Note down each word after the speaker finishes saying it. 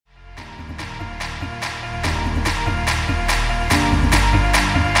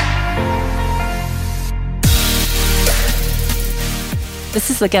This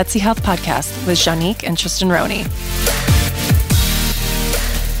is the Gutsy Health Podcast with Shanique and Tristan Roney.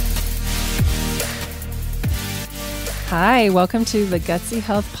 Hi, welcome to the Gutsy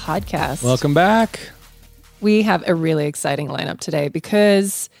Health Podcast. Welcome back. We have a really exciting lineup today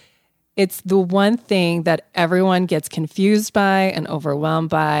because it's the one thing that everyone gets confused by and overwhelmed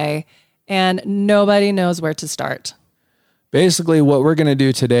by, and nobody knows where to start. Basically, what we're going to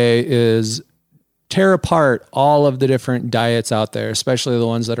do today is tear apart all of the different diets out there, especially the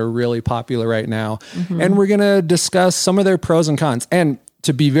ones that are really popular right now. And we're going to discuss some of their pros and cons. And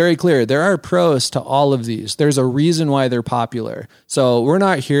to be very clear, there are pros to all of these. There's a reason why they're popular. So we're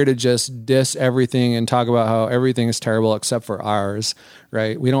not here to just diss everything and talk about how everything is terrible except for ours,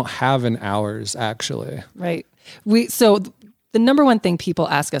 right? We don't have an ours, actually. Right. So the number one thing people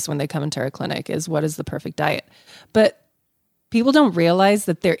ask us when they come into our clinic is, what is the perfect diet? But people don't realize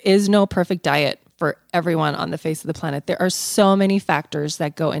that there is no perfect diet for everyone on the face of the planet. There are so many factors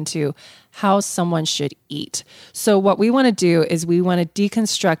that go into how someone should eat. So what we want to do is we want to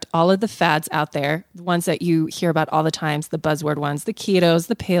deconstruct all of the fads out there, the ones that you hear about all the times, the buzzword ones, the ketos,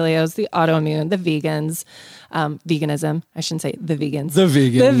 the paleos, the autoimmune, the vegans, veganism. I shouldn't say the vegans. The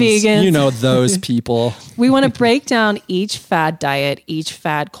vegans. You know those people. We want to break down each fad diet, each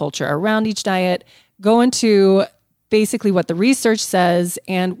fad culture around each diet, go into basically what the research says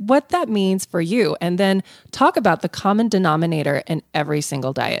and what that means for you. And then talk about the common denominator in every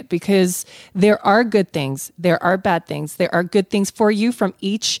single diet, because there are good things, there are bad things, there are good things for you from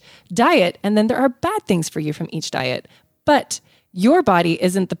each diet, and then there are bad things for you from each diet. But your body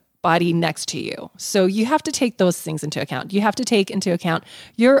isn't the body next to you. So you have to take those things into account. You have to take into account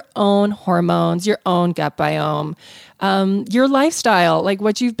your own hormones, your own gut biome, your lifestyle, like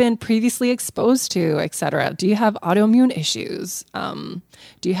what you've been previously exposed to, et cetera. Do you have autoimmune issues?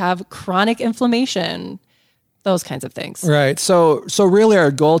 Do you have chronic inflammation? Those kinds of things. Right. So really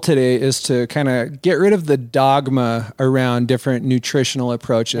our goal today is to kind of get rid of the dogma around different nutritional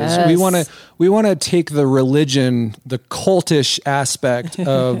approaches. Yes. We want to take the religion, the cultish aspect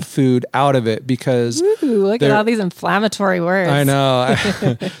of food out of it, because look at all these inflammatory words. I know.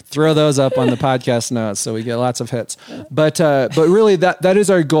 Throw those up on the podcast notes so we get lots of hits. But really that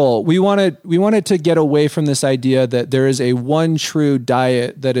is our goal. We wanted to get away from this idea that there is a one true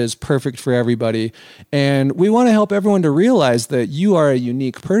diet that is perfect for everybody. And we want to help everyone to realize that you are a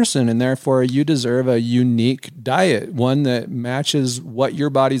unique person and therefore you deserve a unique diet, one that matches what your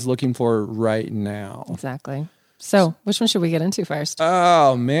body's looking for right now. Exactly. So which one should we get into first?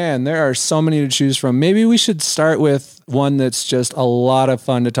 Oh man, there are so many to choose from. Maybe we should start with one that's just a lot of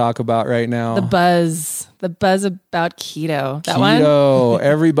fun to talk about right now. The buzz about keto. That keto. one?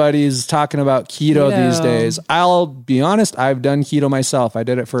 Everybody's talking about keto these days. I'll be honest, I've done keto myself. I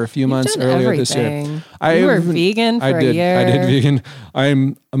did it for a few months earlier this year. You were vegan for a year. I did vegan.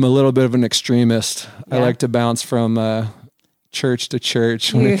 I'm a little bit of an extremist. Yeah. I like to bounce from church to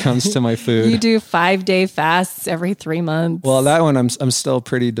church when it comes to my food. You do 5-day fasts every 3 months. Well, that one I'm still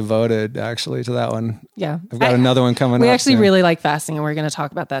pretty devoted actually to that one. Yeah. I've got another one coming up. We actually soon. really like fasting, and we're going to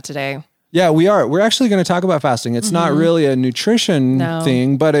talk about that today. Yeah, we are. We're actually going to talk about fasting. It's not really a nutrition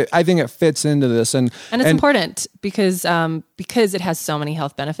thing, but I think it fits into this. And it's important because it has so many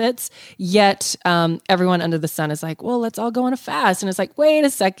health benefits, yet everyone under the sun is like, well, let's all go on a fast. And it's like, wait a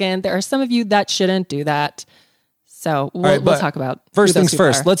second, there are some of you that shouldn't do that. So we'll talk about first things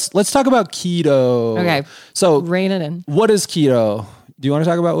first. Let's talk about keto. Okay. So rein it in. What is keto? Do you want to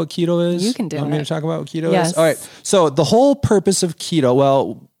talk about what keto is? You can do it. You want me to talk about what keto Yes. is? All right. So the whole purpose of keto,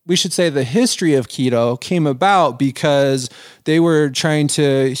 well, we should say the history of keto came about because they were trying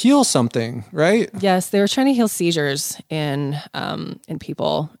to heal something, right? Yes, they were trying to heal seizures in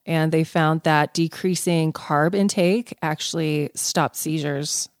people, and they found that decreasing carb intake actually stopped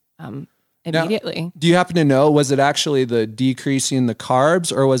seizures immediately. Now, do you happen to know, was it actually the decreasing the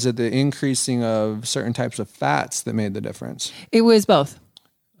carbs, or was it the increasing of certain types of fats that made the difference? It was both.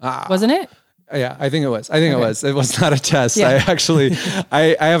 Wasn't it? Yeah, I think it was. It was. It was not a test. Yeah.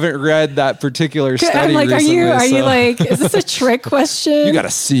 I haven't read that particular study. I'm like, recently, are you like, is this a trick question? You got to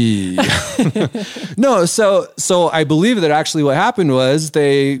see. No, so I believe that actually what happened was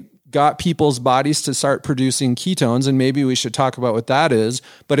they got people's bodies to start producing ketones, and maybe we should talk about what that is,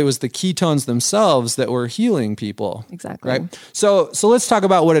 but it was the ketones themselves that were healing people. Exactly. Right? So let's talk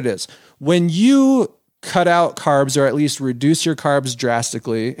about what it is. When you cut out carbs or at least reduce your carbs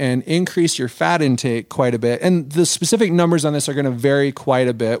drastically and increase your fat intake quite a bit. And the specific numbers on this are going to vary quite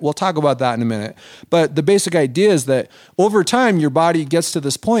a bit. We'll talk about that in a minute. But the basic idea is that over time, your body gets to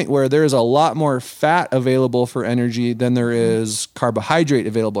this point where there's a lot more fat available for energy than there is carbohydrate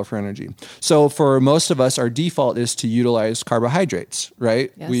available for energy. So for most of us, our default is to utilize carbohydrates,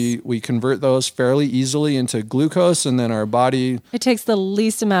 right? Yes. We convert those fairly easily into glucose, and then our body... It takes the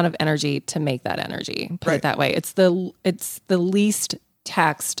least amount of energy to make that energy. Put it that way. It's the least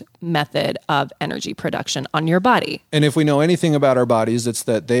taxed method of energy production on your body. And if we know anything about our bodies, it's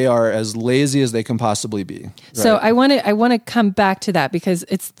that they are as lazy as they can possibly be. Right? So I want to come back to that because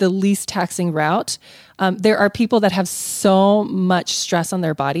it's the least taxing route. There are people that have so much stress on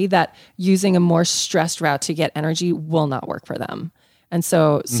their body that using a more stressed route to get energy will not work for them. And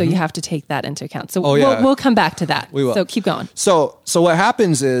so you have to take that into account. So we'll come back to that. We will. So keep going. So what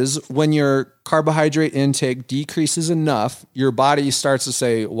happens is when your carbohydrate intake decreases enough, your body starts to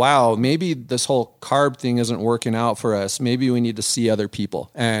say, wow, maybe this whole carb thing isn't working out for us. Maybe we need to see other people.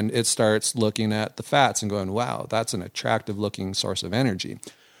 And it starts looking at the fats and going, wow, that's an attractive looking source of energy.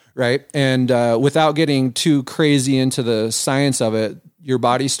 Right. And without getting too crazy into the science of it, your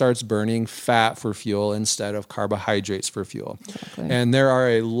body starts burning fat for fuel instead of carbohydrates for fuel. Exactly. And there are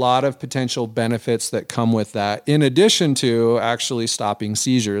a lot of potential benefits that come with that, in addition to actually stopping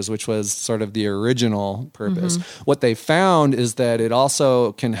seizures, which was sort of the original purpose. What they found is that it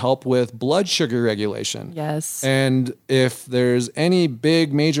also can help with blood sugar regulation. Yes. And if there's any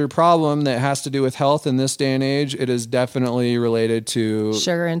big major problem that has to do with health in this day and age, it is definitely related to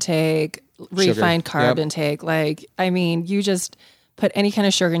sugar intake, refined carb intake. You just put any kind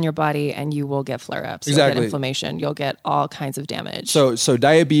of sugar in your body and you will get flare-ups. You'll get inflammation. You'll get all kinds of damage. So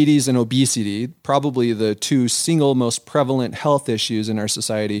diabetes and obesity, probably the two single most prevalent health issues in our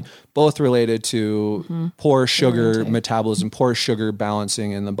society, both related to poor sugar metabolism, poor sugar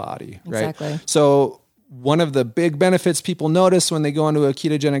balancing in the body, right? Exactly. So one of the big benefits people notice when they go onto a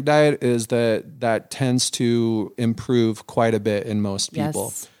ketogenic diet is that tends to improve quite a bit in most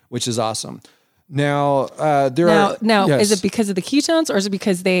people, which is awesome. Now, is it because of the ketones or is it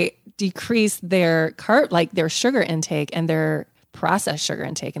because they decrease their their sugar intake and their processed sugar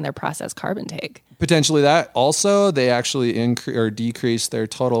intake and their processed carb intake? Potentially that. Also, they actually increase or decrease their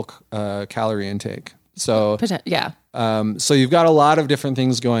total calorie intake. So, so you've got a lot of different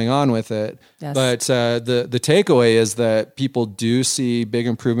things going on with it. Yes. But the takeaway is that people do see big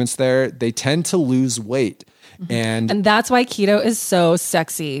improvements there. They tend to lose weight. And that's why keto is so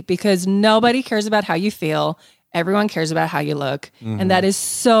sexy, because nobody cares about how you feel. Everyone cares about how you look. And that is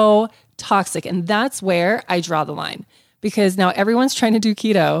so toxic. And that's where I draw the line, because now everyone's trying to do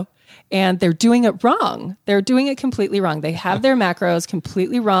keto and they're doing it wrong. They're doing it completely wrong. They have their macros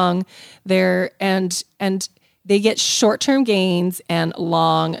completely wrong. And they get short-term gains and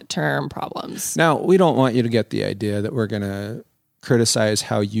long-term problems. Now, we don't want you to get the idea that we're going to criticize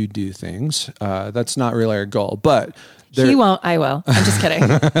how you do things. That's not really our goal, but he won't. I will. I'm just kidding.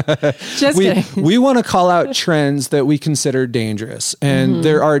 Kidding. We want to call out trends that we consider dangerous. And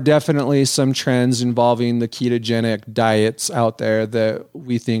there are definitely some trends involving the ketogenic diets out there that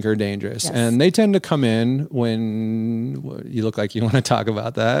we think are dangerous. Yes. And they tend to come in when you look like you want to talk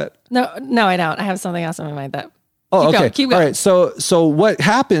about that. No, I don't. I have something else in my mind that. Keep going. All right. So what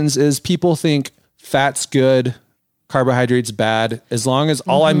happens is people think fat's good, carbohydrates bad. As long as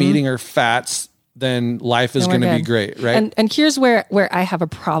all I'm eating are fats, then life is going to be great, right? And here's where I have a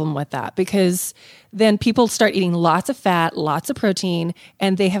problem with that, because then people start eating lots of fat, lots of protein,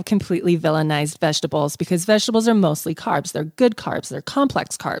 and they have completely villainized vegetables, because vegetables are mostly carbs. They're good carbs. They're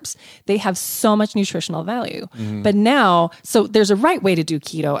complex carbs. They have so much nutritional value. But now, so there's a right way to do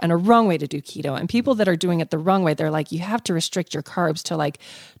keto and a wrong way to do keto. And people that are doing it the wrong way, they're like, you have to restrict your carbs to like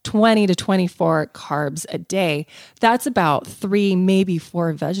 20 to 24 carbs a day. That's about 3, maybe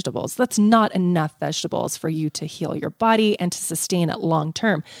 4 vegetables. That's not enough vegetables for you to heal your body and to sustain it long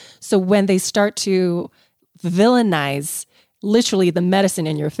term. So when they start to villainize literally the medicine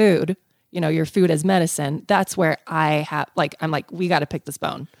in your food, your food as medicine, that's where I'm like, we got to pick this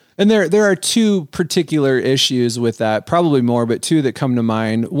bone. And there are 2 particular issues with that, probably more, but 2 that come to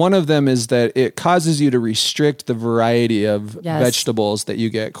mind. One of them is that it causes you to restrict the variety of vegetables that you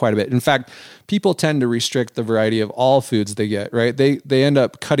get quite a bit. In fact, people tend to restrict the variety of all foods they get, right? They end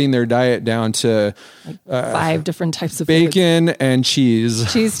up cutting their diet down to 5 different types of bacon foods. And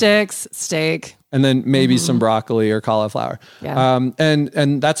cheese. Cheese sticks, steak. and then maybe some broccoli or cauliflower. Yeah.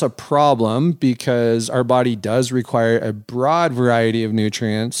 And that's a problem because our body does require a broad variety of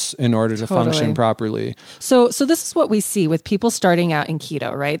nutrients in order to function properly. So this is what we see with people starting out in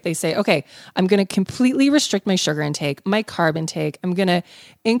keto, right? They say, okay, I'm going to completely restrict my sugar intake, my carb intake. I'm going to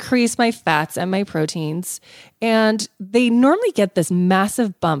increase my fats and my proteins. And they normally get this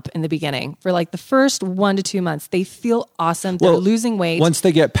massive bump in the beginning for like the first 1 to 2 months. They feel awesome. They're losing weight. Once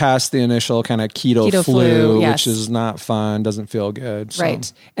they get past the initial kind of keto flu, which is not fun, doesn't feel good. So,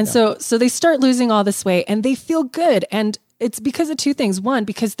 right. And so they start losing all this weight and they feel good. And it's because of two things. One,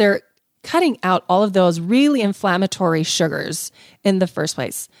 because they're cutting out all of those really inflammatory sugars in the first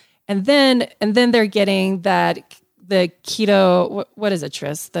place. And then they're getting the keto, what is it,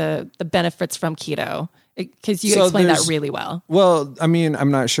 Tris? The benefits from keto. Because you explained that really well. Well, I mean,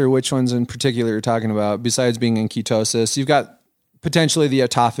 I'm not sure which ones in particular you're talking about. Besides being in ketosis, you've got potentially the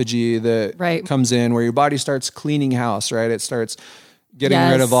autophagy that comes in where your body starts cleaning house, right? It starts getting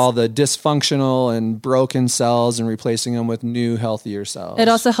rid of all the dysfunctional and broken cells and replacing them with new, healthier cells. It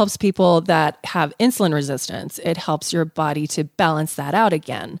also helps people that have insulin resistance. It helps your body to balance that out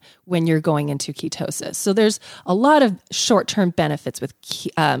again when you're going into ketosis. So there's a lot of short-term benefits with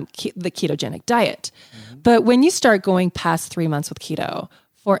the ketogenic diet. But when you start going past 3 months with keto,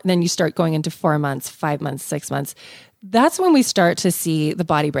 then you start going into 4 months, 5 months, 6 months, that's when we start to see the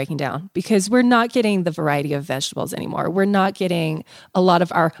body breaking down because we're not getting the variety of vegetables anymore. We're not getting a lot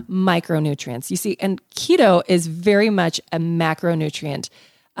of our micronutrients. You see, and keto is very much a macronutrient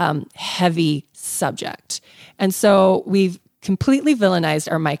heavy subject. And so we've completely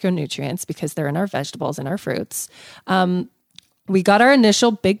villainized our micronutrients because they're in our vegetables and our fruits. We got our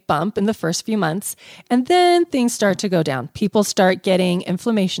initial big bump in the first few months, and then things start to go down. People start getting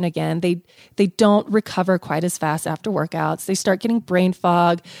inflammation again. They don't recover quite as fast after workouts. They start getting brain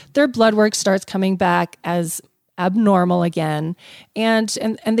fog. Their blood work starts coming back as abnormal again, and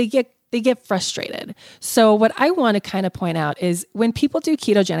they get frustrated. So what I want to kind of point out is when people do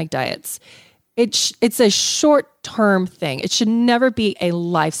ketogenic diets, it's a short-term thing. It should never be a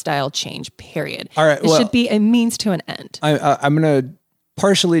lifestyle change, period. All right. It should be a means to an end. I'm going to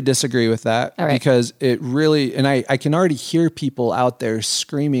partially disagree with that because it really, and I can already hear people out there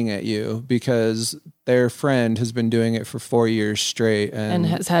screaming at you because their friend has been doing it for 4 years straight and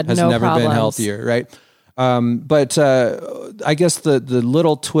has never been healthier, right? But I guess the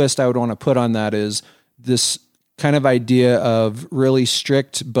little twist I would want to put on that is this kind of idea of really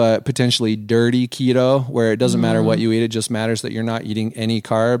strict but potentially dirty keto where it doesn't matter what you eat, it just matters that you're not eating any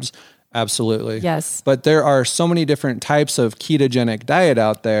carbs. Absolutely. Yes. But there are so many different types of ketogenic diet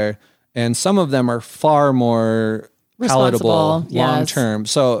out there, and some of them are far more palatable long term.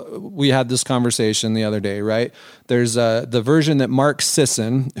 So we had this conversation the other day, right? There's the version that Mark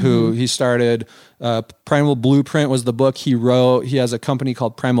Sisson, who he started, Primal Blueprint was the book he wrote. He has a company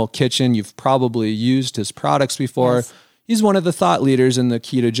called Primal Kitchen. You've probably used his products before. Yes. He's one of the thought leaders in the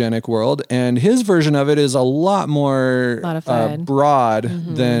ketogenic world, and his version of it is a lot more broad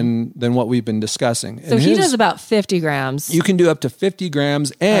than what we've been discussing. So he does about 50 grams. You can do up to 50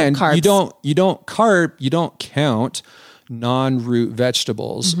 grams, and you don't count non-root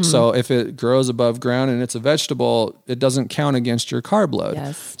vegetables. So if it grows above ground and it's a vegetable, it doesn't count against your carb load.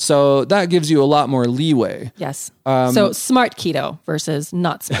 Yes. So that gives you a lot more leeway. Yes. So smart keto versus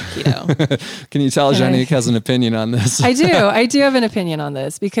not smart keto. Can you tell Janique has an opinion on this? I do. I do have an opinion on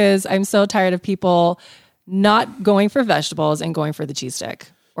this because I'm so tired of people not going for vegetables and going for the cheese stick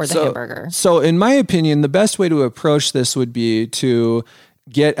or the hamburger. So in my opinion, the best way to approach this would be to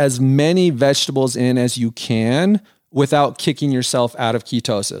get as many vegetables in as you can without kicking yourself out of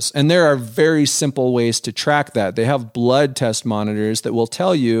ketosis. And there are very simple ways to track that. They have blood test monitors that will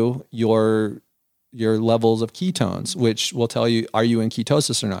tell you your levels of ketones, which will tell you, are you in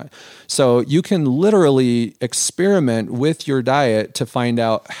ketosis or not? So you can literally experiment with your diet to find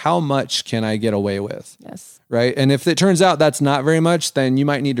out how much can I get away with. Yes. Right? And if it turns out that's not very much, then you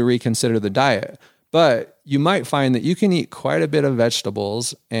might need to reconsider the diet. But you might find that you can eat quite a bit of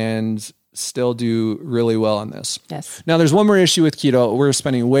vegetables and still do really well on this. Yes. Now there's one more issue with keto. We're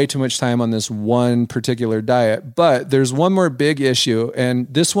spending way too much time on this one particular diet, but there's one more big issue, and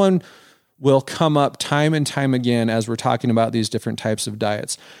this one will come up time and time again as we're talking about these different types of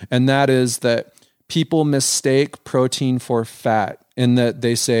diets. And that is that people mistake protein for fat, in that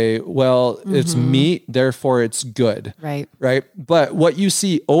they say, well, it's meat, therefore it's good. Right. Right. But what you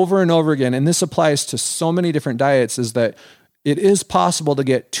see over and over again, and this applies to so many different diets, is that it is possible to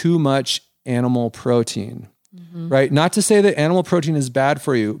get too much animal protein, right? Not to say that animal protein is bad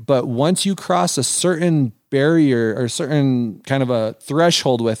for you, but once you cross a certain barrier or certain kind of a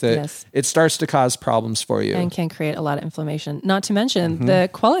threshold with it, Yes. it starts to cause problems for you. And can create a lot of inflammation. Not to mention the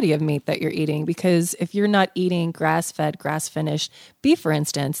quality of meat that you're eating, because if you're not eating grass-fed, grass-finished beef, for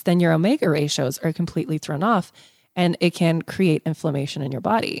instance, then your omega ratios are completely thrown off, and it can create inflammation in your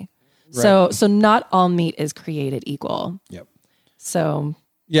body. Right. So not all meat is created equal. Yep. So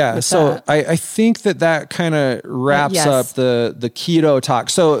yeah, so I think that kind of wraps up the keto talk.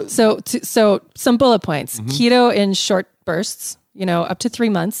 So some bullet points. Keto in short bursts, up to 3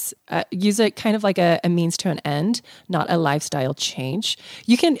 months. Use it kind of like a means to an end, not a lifestyle change.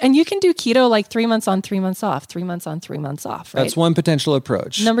 You can do keto like 3 months on, 3 months off, 3 months on, 3 months off. Right? That's one potential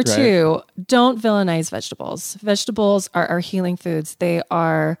approach. Number two, don't villainize vegetables. Vegetables are our healing foods.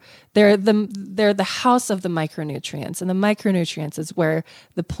 They're the house of the micronutrients, and the micronutrients is where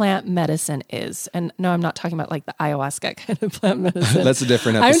the plant medicine is. And no, I'm not talking about like the ayahuasca kind of plant medicine. That's a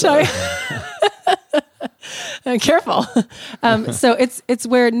different episode. Careful. So it's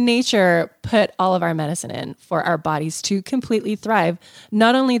where nature put all of our medicine in for our bodies to completely thrive.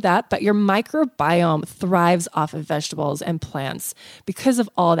 Not only that, but your microbiome thrives off of vegetables and plants because of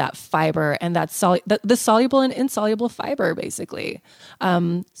all that fiber and that the soluble and insoluble fiber, basically.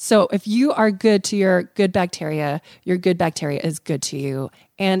 So if you are good to your good bacteria is good to you,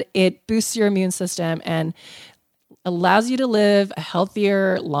 and it boosts your immune system and allows you to live a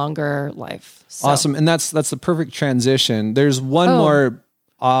healthier, longer life. So. Awesome. And that's the perfect transition. There's one more.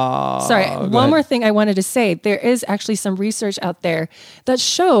 One more thing I wanted to say. There is actually some research out there that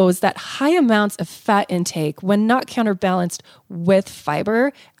shows that high amounts of fat intake, when not counterbalanced with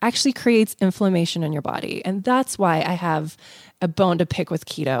fiber, actually creates inflammation in your body. And that's why I have a bone to pick with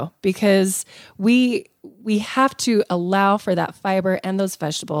keto, because we have to allow for that fiber and those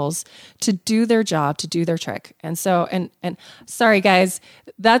vegetables to do their job, to do their trick. And so, and sorry guys,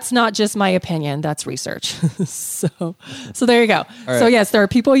 that's not just my opinion, that's research. so there you go. Right. So yes, there are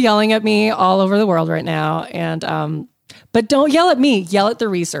people yelling at me all over the world right now. And, but don't yell at me, yell at the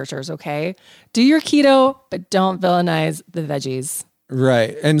researchers. Okay. Do your keto, but don't villainize the veggies.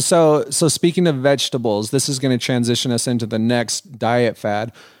 Right. And so speaking of vegetables, this is going to transition us into the next diet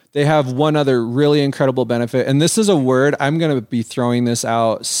fad. They have one other really incredible benefit. And this is a word, I'm going to be throwing this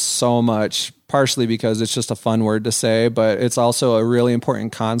out so much, partially because it's just a fun word to say, but it's also a really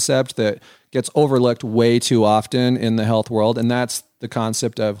important concept that gets overlooked way too often in the health world. And that's the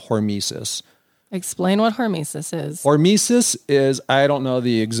concept of hormesis. Explain what hormesis is. Hormesis is, I don't know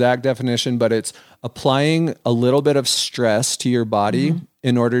the exact definition, but it's applying a little bit of stress to your body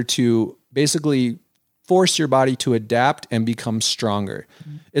in order to basically force your body to adapt and become stronger.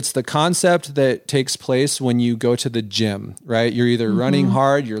 It's the concept that takes place when you go to the gym, right? You're either running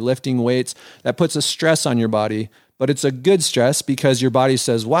hard, you're lifting weights. That puts a stress on your body, but it's a good stress because your body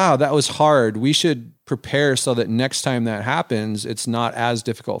says, wow, that was hard. We should prepare so that next time that happens, it's not as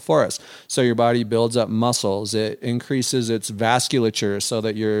difficult for us. So your body builds up muscles. It increases its vasculature so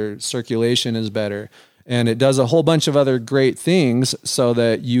that your circulation is better. And it does a whole bunch of other great things so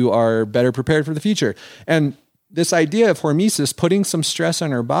that you are better prepared for the future. And this idea of hormesis, putting some stress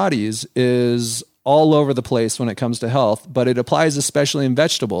on our bodies, is all over the place when it comes to health, but it applies especially in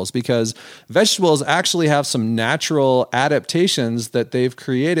vegetables, because vegetables actually have some natural adaptations that they've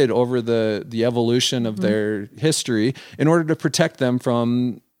created over the evolution of their history in order to protect them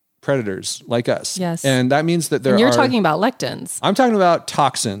from predators like us. Yes. And that means that you're talking about lectins. I'm talking about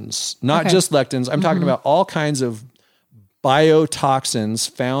toxins, not just lectins. I'm talking about all kinds of biotoxins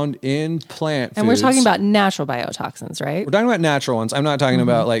found in plant foods. And we're talking about natural biotoxins, right? We're talking about natural ones. I'm not talking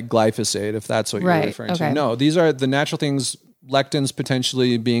about like glyphosate, if that's what you're referring to. No, these are the natural things, lectins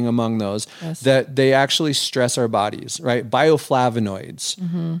potentially being among those, that they actually stress our bodies, right?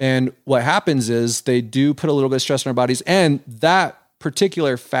 Bioflavonoids. And what happens is they do put a little bit of stress on our bodies, and that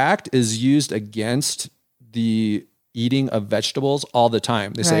particular fact is used against the eating of vegetables all the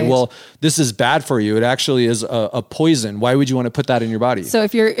time. They say, well, this is bad for you. It actually is a poison. Why would you want to put that in your body? So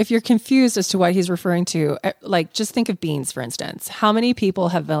if you're confused as to what he's referring to, like just think of beans, for instance. How many people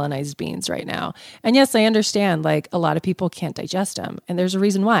have villainized beans right now? And yes, I understand, like a lot of people can't digest them. And there's a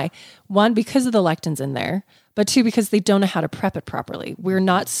reason why. One, because of the lectins in there. But two, because they don't know how to prep it properly. We're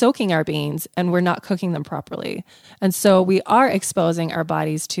not soaking our beans and we're not cooking them properly. And so we are exposing our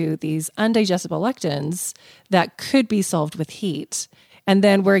bodies to these undigestible lectins that could be solved with heat. And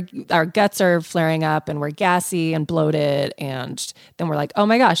then our guts are flaring up and we're gassy and bloated. And then we're like, oh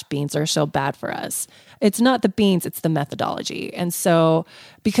my gosh, beans are so bad for us. It's not the beans, it's the methodology. And so,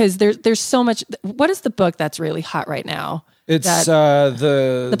 because there's so much, what is the book that's really hot right now? It's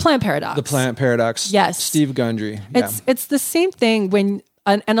the Plant Paradox. The Plant Paradox. Yes. Steve Gundry. It's the same thing when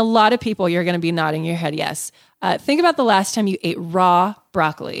And a lot of people, you're going to be nodding your head yes. Think about the last time you ate raw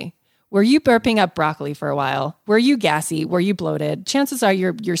broccoli. Were you burping up broccoli for a while? Were you gassy? Were you bloated? Chances are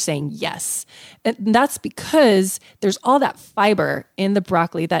you're saying yes. And that's because there's all that fiber in the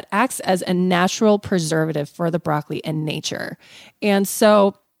broccoli that acts as a natural preservative for the broccoli in nature. And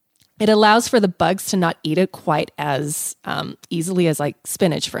so it allows for the bugs to not eat it quite as easily as like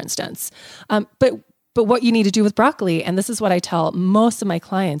spinach, for instance. But what you need to do with broccoli, and this is what I tell most of my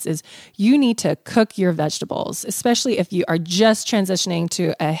clients, is you need to cook your vegetables, especially if you are just transitioning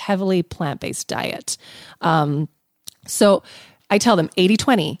to a heavily plant-based diet. So I tell them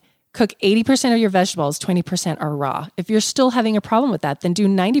 80-20. Cook 80% of your vegetables, 20% are raw. If you're still having a problem with that, then do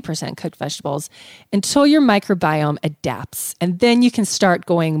 90% cooked vegetables until your microbiome adapts. And then you can start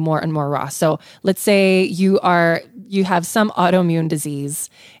going more and more raw. So let's say you have some autoimmune disease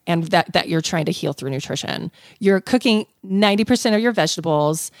and that you're trying to heal through nutrition. You're cooking 90% of your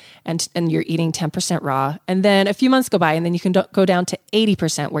vegetables and you're eating 10% raw. And then a few months go by and then you can go down to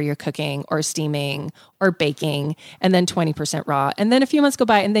 80% where you're cooking or steaming or baking, and then 20% raw. And then a few months go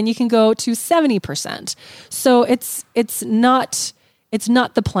by and then you can go to 70%. So it's not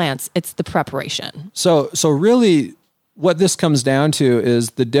the plants, it's the preparation. So really what this comes down to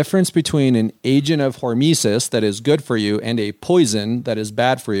is the difference between an agent of hormesis that is good for you and a poison that is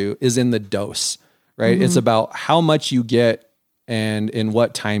bad for you is in the dose, right? Mm-hmm. It's about how much you get and in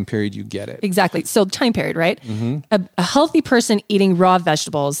what time period you get it. Exactly. So time period, right? Mm-hmm. A healthy person eating raw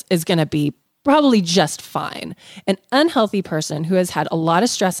vegetables is going to be probably just fine. An unhealthy person who has had a lot of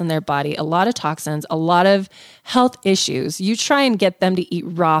stress in their body, a lot of toxins, a lot of health issues, you try and get them to eat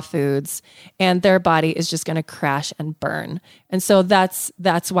raw foods and their body is just going to crash and burn. And so that's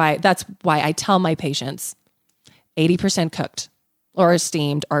why I tell my patients 80% cooked or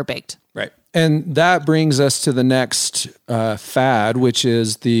steamed or baked. Right. And that brings us to the next fad, which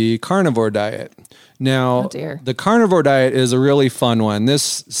is the carnivore diet. Now, the carnivore diet is a really fun one.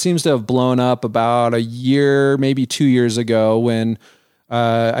 This seems to have blown up about a year, maybe 2 years ago when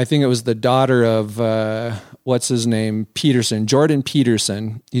I think it was the daughter of, what's his name? Jordan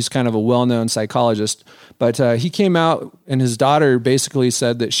Peterson. He's kind of a well-known psychologist, but he came out and his daughter basically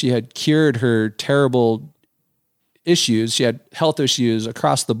said that she had cured her terrible issues. She had health issues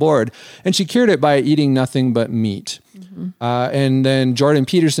across the board, and she cured it by eating nothing but meat. Mm-hmm. And then Jordan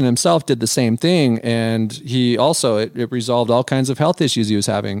Peterson himself did the same thing, and he also, it resolved all kinds of health issues he was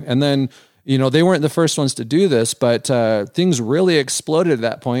having. And then, they weren't the first ones to do this, but things really exploded at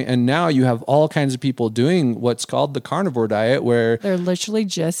that point, and now you have all kinds of people doing what's called the carnivore diet, where they're literally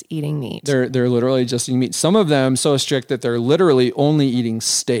just eating meat. They're literally just eating meat. Some of them so strict that they're literally only eating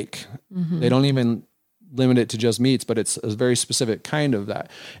steak. Mm-hmm. They don't even limit it to just meats, but it's a very specific kind of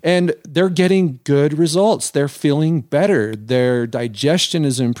that. And they're getting good results. They're feeling better. Their digestion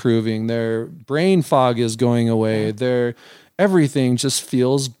is improving. Their brain fog is going away. Everything just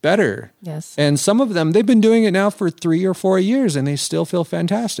feels better. Yes. And some of them, they've been doing it now for 3 or 4 years and they still feel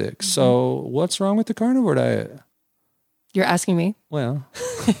fantastic. Mm-hmm. So what's wrong with the carnivore diet? You're asking me? Well,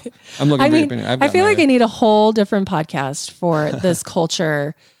 I'm looking for your opinion. I feel like I need a whole different podcast for this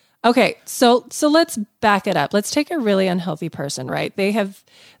culture. Okay, so let's back it up. Let's take a really unhealthy person, right?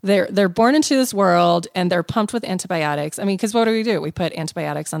 They're born into this world and they're pumped with antibiotics. I mean, because what do? We put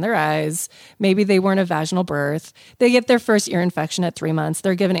antibiotics on their eyes. Maybe they weren't a vaginal birth. They get their first ear infection at 3 months.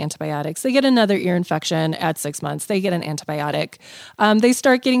 They're given antibiotics. They get another ear infection at 6 months. They get an antibiotic. They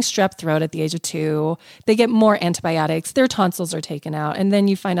start getting strep throat at the age of 2. They get more antibiotics. Their tonsils are taken out. And then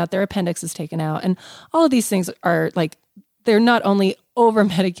you find out their appendix is taken out. And all of these things are like, they're not only over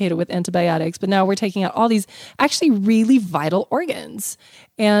medicated with antibiotics, but now we're taking out all these actually really vital organs.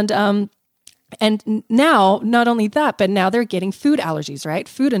 And now, not only that, but now they're getting food allergies, right?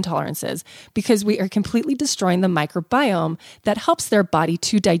 Food intolerances, because we are completely destroying the microbiome that helps their body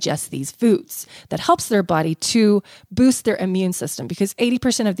to digest these foods, that helps their body to boost their immune system, because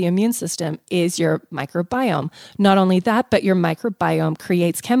 80% of the immune system is your microbiome. Not only that, but your microbiome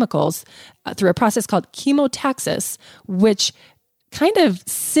creates chemicals through a process called chemotaxis, which kind of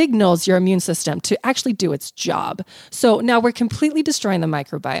signals your immune system to actually do its job. So now we're completely destroying the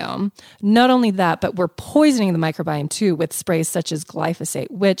microbiome. Not only that, but we're poisoning the microbiome too with sprays such as glyphosate,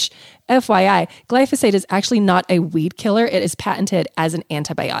 which, FYI, glyphosate is actually not a weed killer. It is patented as an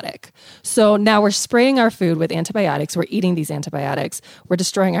antibiotic. So now we're spraying our food with antibiotics. We're eating these antibiotics. We're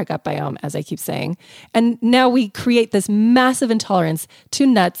destroying our gut biome, as I keep saying. And now we create this massive intolerance to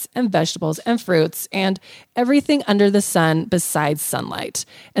nuts and vegetables and fruits and everything under the sun besides sunlight.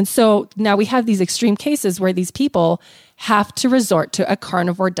 And so now we have these extreme cases where these people have to resort to a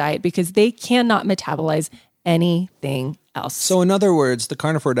carnivore diet because they cannot metabolize anything else. So in other words, the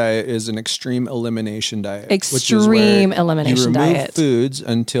carnivore diet is an extreme elimination diet. Extreme elimination diet. You remove foods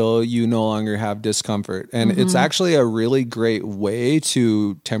until you no longer have discomfort. And it's actually a really great way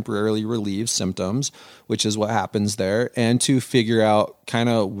to temporarily relieve symptoms, which is what happens there, and to figure out kind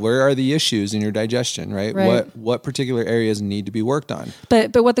of where are the issues in your digestion, right? What particular areas need to be worked on.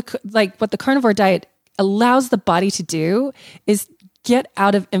 But what the carnivore diet allows the body to do is get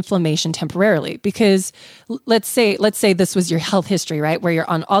out of inflammation temporarily. Because let's say this was your health history, right? Where you're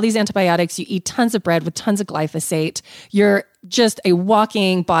on all these antibiotics, you eat tons of bread with tons of glyphosate, you're just a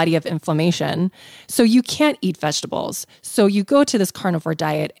walking body of inflammation. So you can't eat vegetables. So you go to this carnivore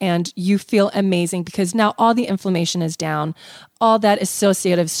diet and you feel amazing because now all the inflammation is down. All that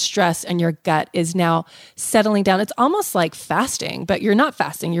associative stress in your gut is now settling down. It's almost like fasting, but you're not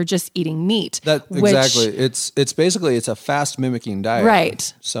fasting. You're just eating meat. Exactly. It's basically, it's a fast mimicking diet.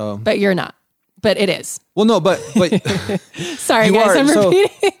 Right. So, but you're not. But it is. Well, no, but sorry, guys, I'm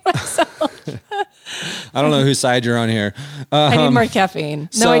repeating myself. I don't know whose side you're on here. I need more caffeine.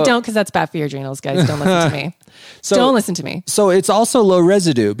 No, I don't, because that's bad for your adrenals, guys. Don't listen to me. Don't listen to me. So it's also low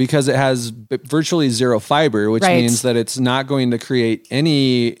residue because it has virtually zero fiber, which means that it's not going to create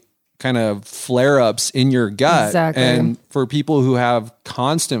any kind of flare-ups in your gut. Exactly. And for people who have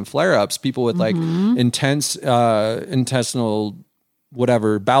constant flare-ups, people with like intense intestinal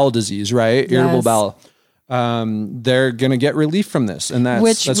bowel disease, right? Irritable bowel. They're going to get relief from this. And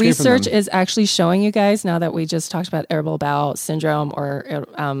that's research is actually showing you guys now that we just talked about irritable bowel syndrome or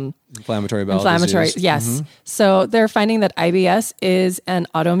inflammatory bowel disease. Yes. So they're finding that IBS is an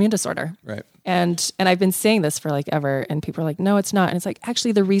autoimmune disorder. Right. And I've been saying this for like ever, and people are like, no, it's not. And it's like,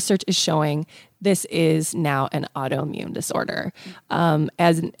 actually the research is showing this is now an autoimmune disorder.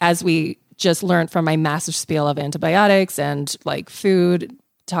 As we just learned from my massive spiel of antibiotics and like food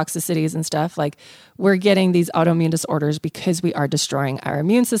toxicities and stuff, like we're getting these autoimmune disorders because we are destroying our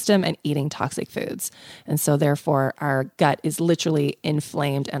immune system and eating toxic foods. And so therefore our gut is literally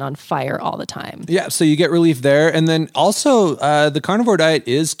inflamed and on fire all the time. Yeah. So you get relief there. And then also the carnivore diet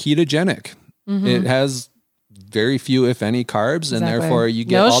is ketogenic. It has very few, if any, carbs, and therefore you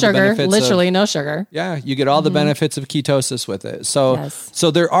get all the benefits. No sugar. Yeah, you get all the benefits of ketosis with it. So,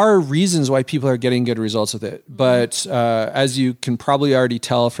 so there are reasons why people are getting good results with it. But as you can probably already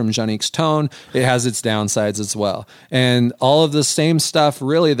tell from Janique's tone, it has its downsides as well. And all of the same stuff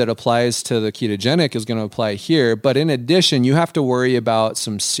really that applies to the ketogenic is going to apply here. But in addition, you have to worry about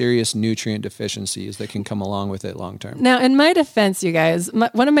some serious nutrient deficiencies that can come along with it long term. Now, in my defense, you guys,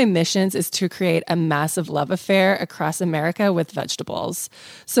 one of my missions is to create a massive love affair across America with vegetables.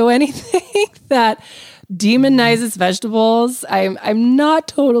 So anything that demonizes vegetables, I'm not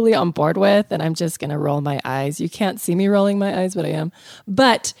totally on board with, and I'm just going to roll my eyes. You can't see me rolling my eyes, but I am.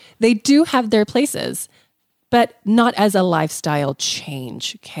 But they do have their places, but not as a lifestyle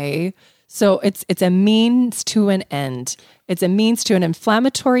change, okay? So it's a means to an end. It's a means to an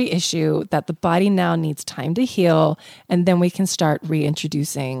inflammatory issue that the body now needs time to heal, and then we can start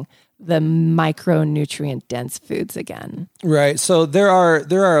reintroducing the micronutrient dense foods again. Right. So there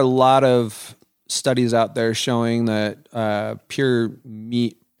are a lot of studies out there showing that pure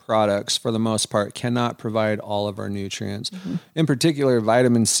meat products, for the most part, cannot provide all of our nutrients. In particular,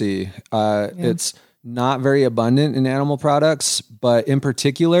 vitamin C. It's not very abundant in animal products, but in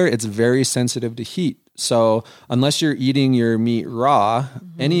particular, it's very sensitive to heat. So unless you're eating your meat raw,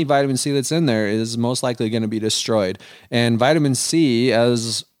 any vitamin C that's in there is most likely going to be destroyed. And vitamin C,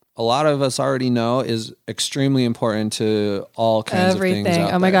 as a lot of us already know, is extremely important to all kinds of things out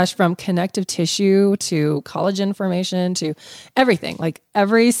there. Oh my gosh, from connective tissue to collagen formation to everything. Like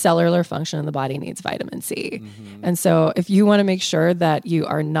every cellular function in the body needs vitamin C. And so if you want to make sure that you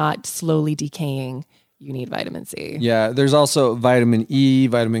are not slowly decaying, you need vitamin C. Yeah, there's also vitamin E,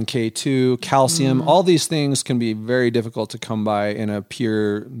 vitamin K2, calcium. All these things can be very difficult to come by in a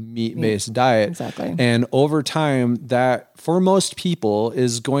pure meat-based diet. Exactly. And over time, that, for most people,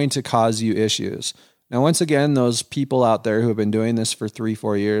 is going to cause you issues. Now, once again, those people out there who have been doing this for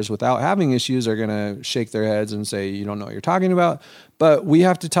 3-4 years without having issues are going to shake their heads and say, you don't know what you're talking about. But we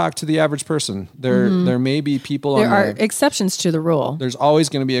have to talk to the average person. There may be people. There are exceptions to the rule. There's always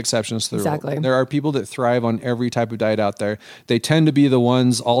going to be exceptions to the rule. There are people that thrive on every type of diet out there. They tend to be the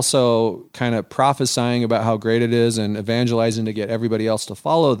ones also kind of prophesying about how great it is and evangelizing to get everybody else to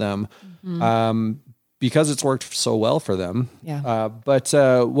follow them. Because it's worked so well for them. But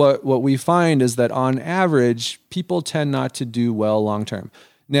what we find is that on average, people tend not to do well long term.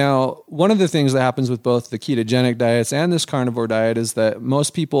 Now, one of the things that happens with both the ketogenic diets and this carnivore diet is that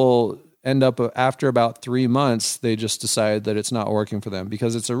most people end up after about 3 months, they just decide that it's not working for them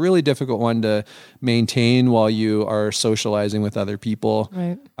because it's a really difficult one to maintain while you are socializing with other people.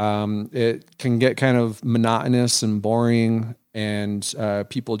 Right. It can get kind of monotonous and boring, and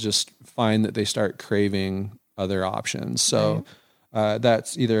people just find that they start craving other options. So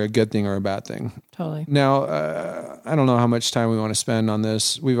that's either a good thing or a bad thing. Totally. Now, I don't know how much time we want to spend on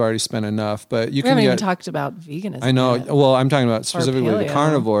this. We've already spent enough, but we haven't even talked about veganism. I know. Yet. Well, I'm talking about specifically the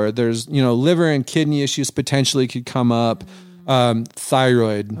carnivore. There's, liver and kidney issues potentially could come up.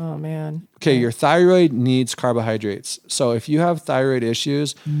 Thyroid. Oh man. Okay. Your thyroid needs carbohydrates. So if you have thyroid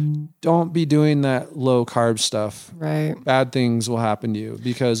issues, don't be doing that low carb stuff. Right. Bad things will happen to you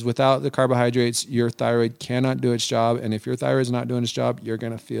because without the carbohydrates, your thyroid cannot do its job. And if your thyroid is not doing its job, you're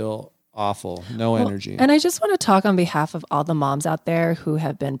going to feel awful, no energy. And I just want to talk on behalf of all the moms out there who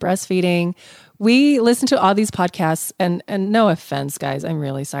have been breastfeeding. We listen to all these podcasts and no offense, guys, I'm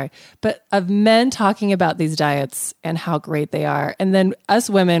really sorry, but of men talking about these diets and how great they are. And then us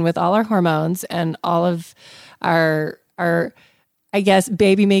women with all our hormones and all of our I guess,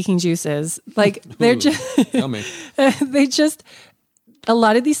 baby making juices, like they're just, a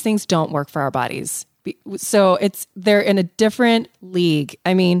lot of these things don't work for our bodies. So they're in a different league.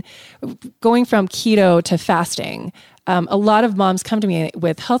 I mean, going from keto to fasting, a lot of moms come to me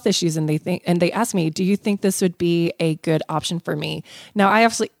with health issues and they ask me, do you think this would be a good option for me? Now,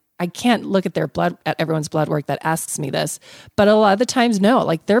 I can't look at at everyone's blood work that asks me this, but a lot of the times, no,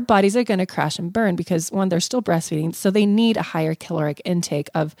 like their bodies are going to crash and burn because one, they're still breastfeeding. So they need a higher caloric intake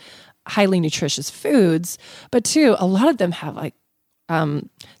of highly nutritious foods. But two, a lot of them have like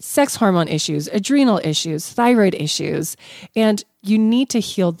sex hormone issues, adrenal issues, thyroid issues, and you need to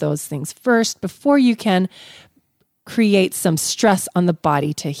heal those things first before you can create some stress on the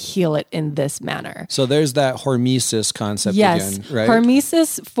body to heal it in this manner. So there's that hormesis concept again, right?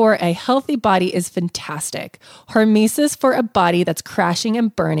 Hormesis for a healthy body is fantastic. Hormesis for a body that's crashing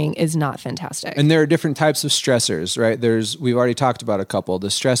and burning is not fantastic. And there are different types of stressors, right? We've already talked about a couple. The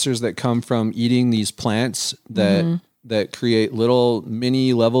stressors that come from eating these plants that create little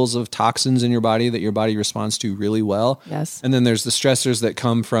mini levels of toxins in your body that your body responds to really well. Yes. And then there's the stressors that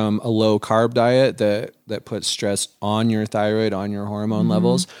come from a low carb diet that puts stress on your thyroid, on your hormone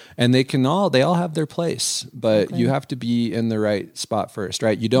levels. And they all have their place, but you have to be in the right spot first,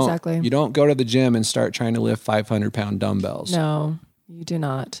 right? You don't go to the gym and start trying to lift 500-pound dumbbells. No, you do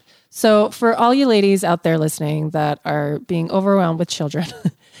not. So for all you ladies out there listening that are being overwhelmed with children,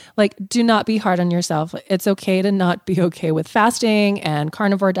 like, do not be hard on yourself. It's okay to not be okay with fasting and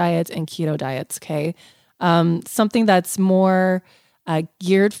carnivore diets and keto diets, okay? Something that's more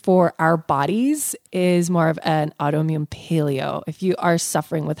geared for our bodies is more of an autoimmune paleo. If you are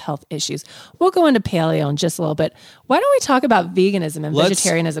suffering with health issues, we'll go into paleo in just a little bit. Why don't we talk about veganism and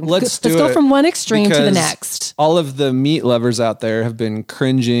vegetarianism? Let's go from one extreme to the next. All of the meat lovers out there have been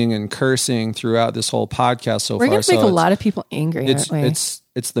cringing and cursing throughout this whole podcast so far. We're going to make a lot of people angry, aren't we?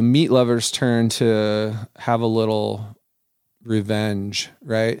 It's the meat lovers' turn to have a little revenge,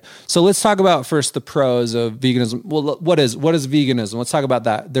 right? So let's talk about first the pros of veganism. Well, what is veganism? Let's talk about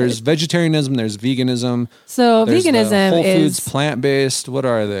that. There's vegetarianism, there's veganism. So there's veganism Whole is foods, plant-based. What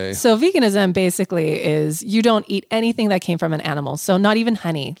are they? So veganism basically is you don't eat anything that came from an animal. So not even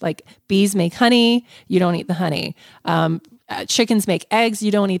honey. Like bees make honey, you don't eat the honey. Chickens make eggs,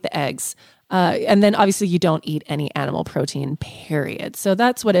 you don't eat the eggs. And then obviously you don't eat any animal protein, period. So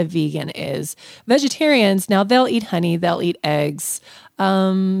that's what a vegan is. Vegetarians, now they'll eat honey, they'll eat eggs.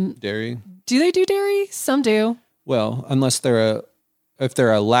 Dairy. Do they do dairy? Some do. Well, unless if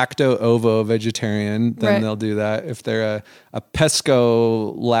they're a lacto-ovo vegetarian, then they'll do that. If they're a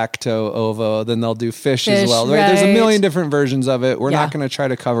pesco-lacto-ovo, then they'll do fish as well. Right? There's a million different versions of it. We're not going to try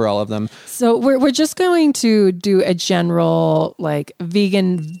to cover all of them. So we're just going to do a general like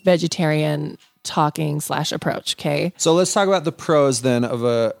vegan vegetarian talking / approach. Okay. So let's talk about the pros then of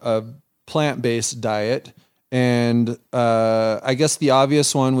a plant-based diet. And I guess the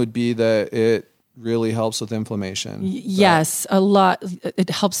obvious one would be that it really helps with inflammation. Yes, a lot. It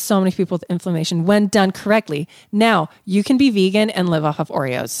helps so many people with inflammation when done correctly. Now, you can be vegan and live off of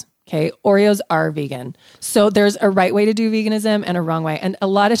Oreos. Okay. Oreos are vegan. So there's a right way to do veganism and a wrong way. And a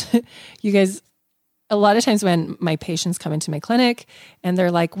lot of times when my patients come into my clinic and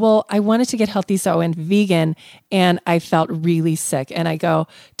they're like, well, I wanted to get healthy, so I went vegan and I felt really sick. And I go,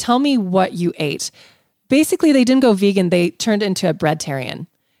 tell me what you ate. Basically, they didn't go vegan. They turned into a breadtarian.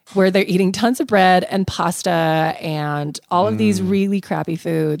 where they're eating tons of bread and pasta and all of these really crappy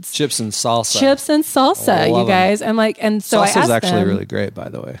foods. Chips and salsa. You guys. I'm like, and so salsa's actually really great, by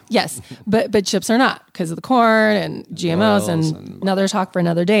the way. Yes, but chips are not because of the corn and GMOs and another talk for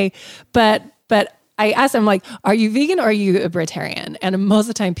another day. But I asked them, like, are you vegan or are you a Breitarian? And most of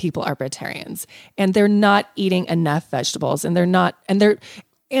the time people are Breitarians and they're not eating enough vegetables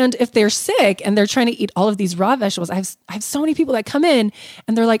and if they're sick and they're trying to eat all of these raw vegetables, I have so many people that come in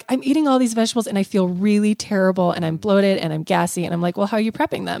and they're like, I'm eating all these vegetables and I feel really terrible and I'm bloated and I'm gassy. And I'm like, well, how are you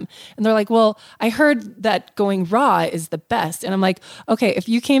prepping them? And they're like, well, I heard that going raw is the best. And I'm like, okay, if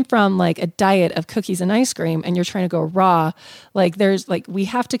you came from like a diet of cookies and ice cream and you're trying to go raw, like we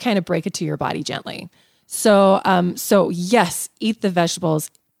have to kind of break it to your body gently. So yes, eat the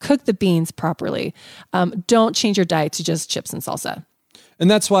vegetables, cook the beans properly. Don't change your diet to just chips and salsa. And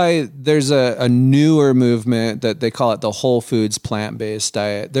that's why there's a newer movement that they call it the whole foods plant-based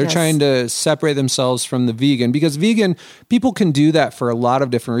diet. They're trying to separate themselves from the vegan because vegan, people can do that for a lot of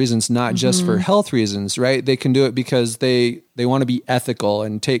different reasons, not just for health reasons, right? They can do it because they want to be ethical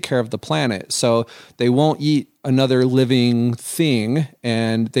and take care of the planet. So they won't eat another living thing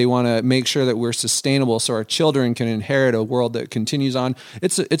and they want to make sure that we're sustainable so our children can inherit a world that continues on.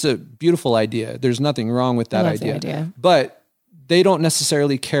 It's a beautiful idea. There's nothing wrong with that idea. But they don't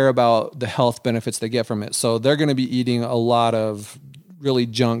necessarily care about the health benefits they get from it. So they're going to be eating a lot of really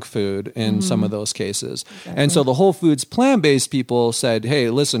junk food in some of those cases. Exactly. And so the whole foods plant-based people said, hey,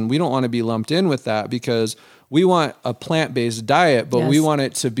 listen, we don't want to be lumped in with that because we want a plant-based diet, but we want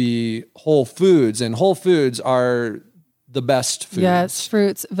it to be whole foods, and whole foods are the best foods. Yes,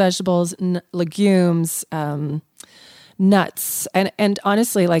 fruits, vegetables, legumes, nuts. And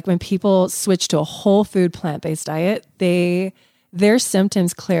honestly, like when people switch to a whole food plant-based diet, their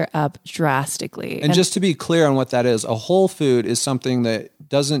symptoms clear up drastically. And just to be clear on what that is, a whole food is something that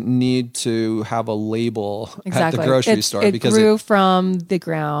doesn't need to have a label at the grocery store. It grew from the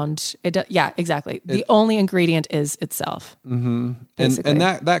ground. Exactly. The only ingredient is itself. Mm-hmm. And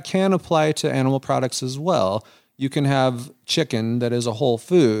that can apply to animal products as well. You can have chicken that is a whole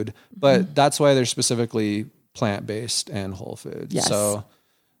food, but that's why they're specifically plant-based and whole foods. Yes.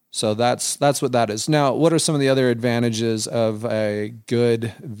 So that's what that is. Now, what are some of the other advantages of a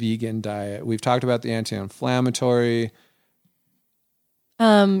good vegan diet? We've talked about the anti-inflammatory.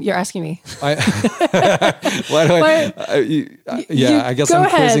 You're asking me. I guess I'm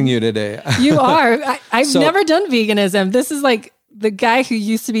quizzing you today. You are. I've never done veganism. This is like the guy who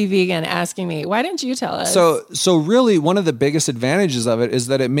used to be vegan asking me, why didn't you tell us? So really one of the biggest advantages of it is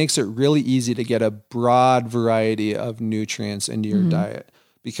that it makes it really easy to get a broad variety of nutrients into your diet.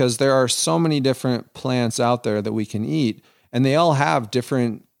 Because there are so many different plants out there that we can eat, and they all have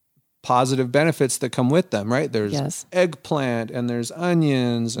different positive benefits that come with them, right? There's eggplant, and there's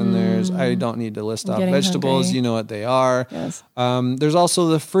onions, and there's, I don't need to list off vegetables, hungry. You know what they are. Yes. There's also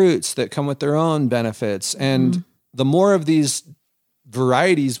the fruits that come with their own benefits. And the more of these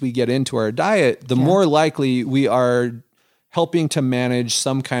varieties we get into our diet, the more likely we are helping to manage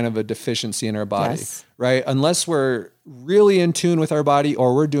some kind of a deficiency in our body, right? Unless we're really in tune with our body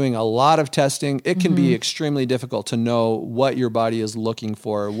or we're doing a lot of testing, it can be extremely difficult to know what your body is looking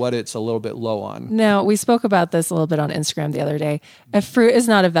for, what it's a little bit low on. Now, we spoke about this a little bit on Instagram the other day. A fruit is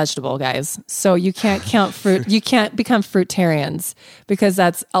not a vegetable, guys. So you can't count fruit. You can't become fruitarians because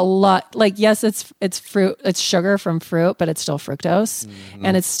that's a lot. Like, yes, it's fruit, it's sugar from fruit, but it's still fructose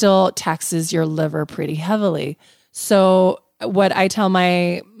and it still taxes your liver pretty heavily. So what I tell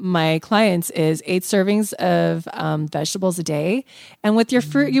my clients is 8 servings of vegetables a day. And with your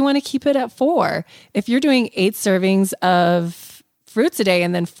fruit, you want to keep it at 4. If you're doing 8 servings of fruits a day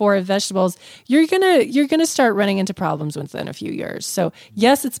and then 4 of vegetables, you're gonna start running into problems within a few years. So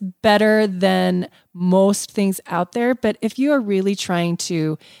yes, it's better than most things out there. But if you are really trying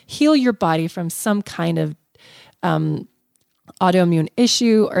to heal your body from some kind of autoimmune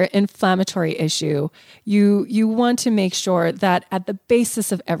issue or inflammatory issue, you want to make sure that at the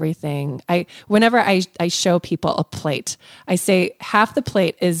basis of everything, whenever I show people a plate, I say half the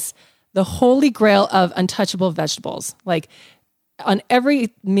plate is the holy grail of untouchable vegetables. Like on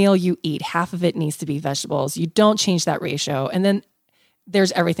every meal you eat, half of it needs to be vegetables. You don't change that ratio. And then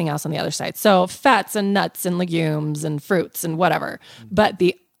there's everything else on the other side. So fats and nuts and legumes and fruits and whatever. But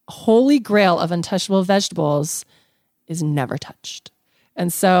the holy grail of untouchable vegetables is never touched.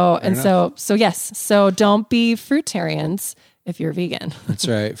 And so yes. So don't be fruitarians if you're vegan. That's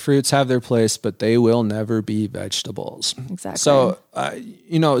right. Fruits have their place, but they will never be vegetables. Exactly. So,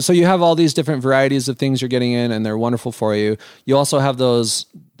 so you have all these different varieties of things you're getting in and they're wonderful for you. You also have that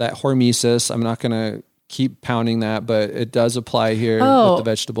hormesis. I'm not going to keep pounding that, but it does apply here with the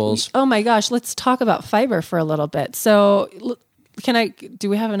vegetables. Oh my gosh. Let's talk about fiber for a little bit. So do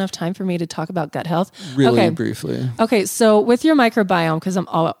we have enough time for me to talk about gut health? Really briefly. Okay. So with your microbiome, because I'm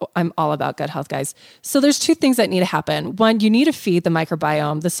all about gut health, guys. So there's two things that need to happen. One, you need to feed the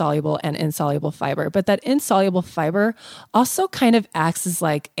microbiome the soluble and insoluble fiber, but that insoluble fiber also kind of acts as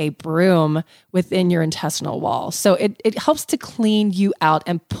like a broom within your intestinal wall. So it helps to clean you out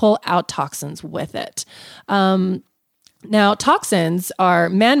and pull out toxins with it. Now, toxins are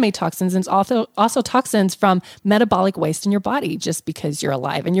man-made toxins, and also toxins from metabolic waste in your body, just because you're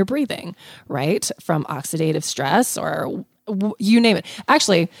alive and you're breathing, right? From oxidative stress or you name it.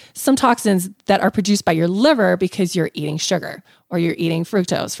 Actually, some toxins that are produced by your liver because you're eating sugar or you're eating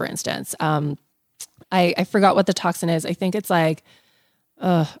fructose, for instance. I forgot what the toxin is. I think it's like,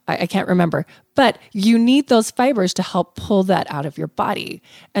 I can't remember. But you need those fibers to help pull that out of your body.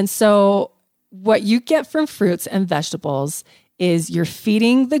 And so what you get from fruits and vegetables is you're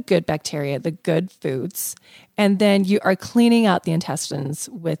feeding the good bacteria, the good foods, and then you are cleaning out the intestines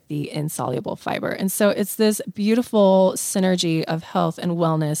with the insoluble fiber. And so it's this beautiful synergy of health and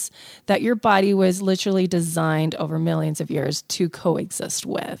wellness that your body was literally designed over millions of years to coexist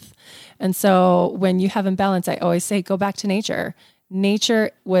with. And so when you have imbalance, I always say, go back to nature.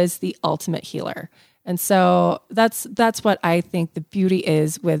 Nature was the ultimate healer. And so that's what I think the beauty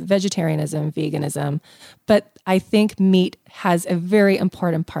is with vegetarianism, veganism. But I think meat has a very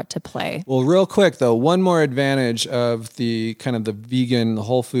important part to play. Well, real quick though, one more advantage of the kind of the vegan,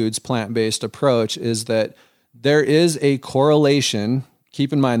 whole foods, plant-based approach is that there is a correlation.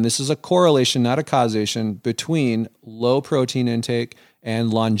 Keep in mind, this is a correlation, not a causation, between low protein intake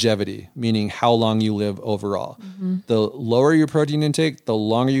and longevity, meaning how long you live overall. Mm-hmm. The lower your protein intake, the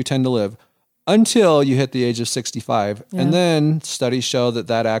longer you tend to live, until you hit the age of 65. Yeah. And then studies show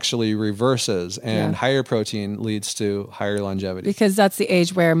that actually reverses, and higher protein leads to higher longevity. Because that's the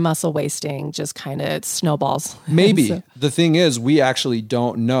age where muscle wasting just kind of snowballs. Maybe. So, the thing is, we actually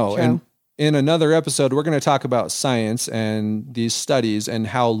don't know. True. And in another episode, we're going to talk about science and these studies and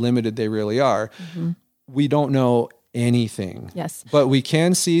how limited they really are. Mm-hmm. We don't know anything. Yes. But we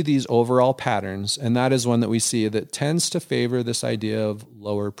can see these overall patterns, and that is one that we see that tends to favor this idea of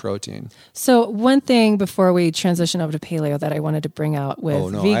lower protein. So one thing before we transition over to paleo that I wanted to bring out with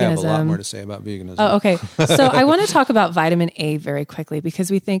veganism. I have a lot more to say about veganism. Oh, okay. So I want to talk about vitamin A very quickly,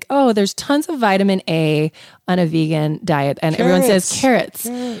 because we think, there's tons of vitamin A on a vegan diet, and everyone says carrots.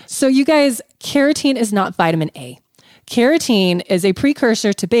 So you guys, carotene is not vitamin A. Carotene is a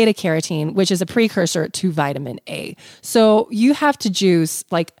precursor to beta carotene, which is a precursor to vitamin A. So you have to juice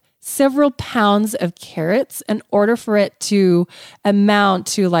like several pounds of carrots in order for it to amount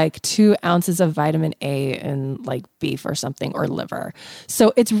to like 2 ounces of vitamin A in like beef or something, or liver.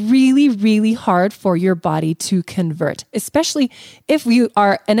 So it's really, really hard for your body to convert, especially if you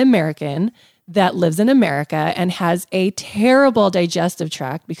are an American that lives in America and has a terrible digestive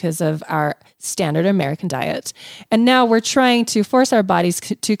tract because of our standard American diet. And now we're trying to force our bodies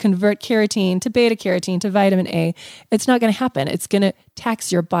to convert carotene to beta carotene to vitamin A. It's not going to happen. It's going to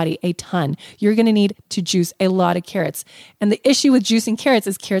tax your body a ton. You're going to need to juice a lot of carrots. And the issue with juicing carrots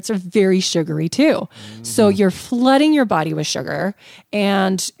is carrots are very sugary too. Mm. So you're flooding your body with sugar,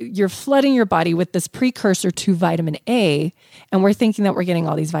 and you're flooding your body with this precursor to vitamin A. And we're thinking that we're getting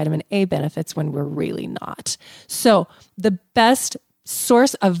all these vitamin A benefits when we're really not. So the best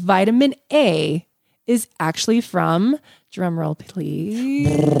source of vitamin A is actually from, drumroll please,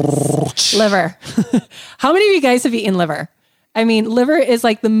 liver. How many of you guys have eaten liver? I mean, liver is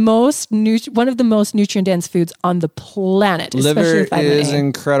like one of the most nutrient-dense foods on the planet. Liver is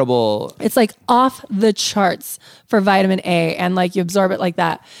incredible. It's like off the charts for vitamin A, and like you absorb it like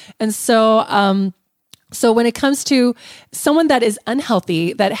that. And so, so when it comes to someone that is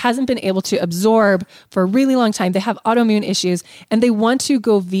unhealthy, that hasn't been able to absorb for a really long time, they have autoimmune issues, and they want to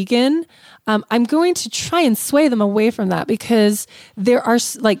go vegan, I'm going to try and sway them away from that, because there are,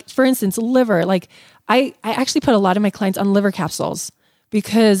 like, for instance, liver. Like I actually put a lot of my clients on liver capsules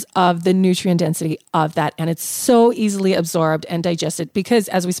because of the nutrient density of that. And it's so easily absorbed and digested, because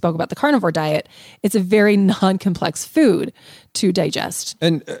as we spoke about the carnivore diet, it's a very non-complex food to digest.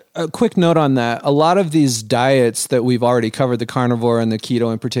 And a quick note on that, a lot of these diets that we've already covered, the carnivore and the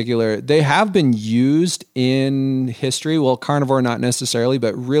keto in particular, they have been used in history. Well, carnivore, not necessarily,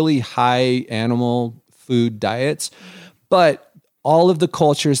 but really high animal food diets. But all of the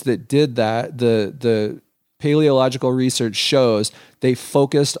cultures that did that, the paleological research shows they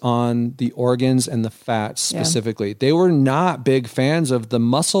focused on the organs and the fats specifically. Yeah. They were not big fans of the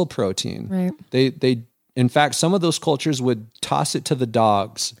muscle protein. Right. They in fact, some of those cultures would toss it to the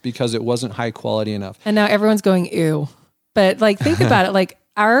dogs because it wasn't high quality enough. And now everyone's going, ew. But like, think about it. Like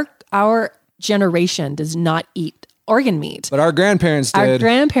our generation does not eat organ meat. But our grandparents did. Our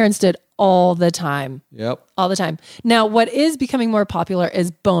grandparents did all the time. Yep. All the time. Now, what is becoming more popular is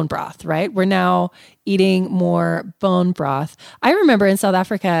bone broth, right? We're now eating more bone broth. I remember in South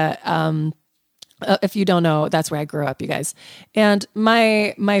Africa, if you don't know, that's where I grew up, you guys. And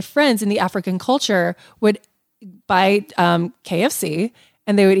my friends in the African culture would buy KFC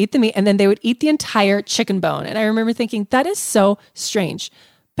and they would eat the meat and then they would eat the entire chicken bone. And I remember thinking, that is so strange.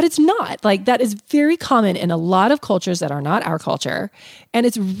 But it's not. Like, that is very common in a lot of cultures that are not our culture. And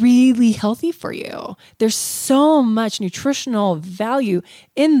it's really healthy for you. There's so much nutritional value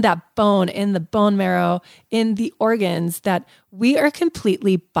in that bone, in the bone marrow, in the organs that we are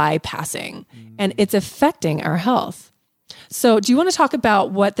completely bypassing. And it's affecting our health. So do you want to talk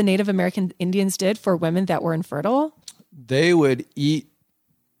about what the Native American Indians did for women that were infertile? They would eat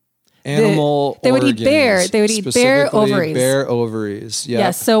animal they would organs, eat bear. They would eat bear ovaries. Bear ovaries. Yep.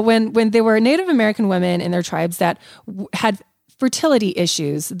 Yes. So when they were Native American women in their tribes that had fertility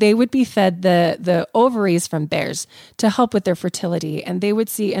issues, they would be fed the ovaries from bears to help with their fertility, and they would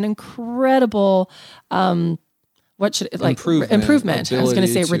see an incredible improvement. I was going to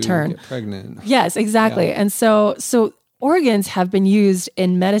say return. Get pregnant. Yes, exactly. Yeah. And so organs have been used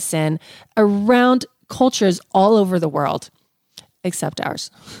in medicine around cultures all over the world. Except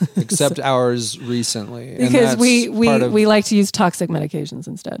ours. Except ours recently. Because we like to use toxic medications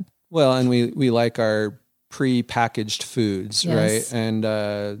instead. Well, and we like our pre-packaged foods, yes. Right?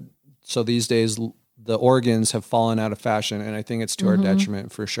 And so these days, the organs have fallen out of fashion, and I think it's to our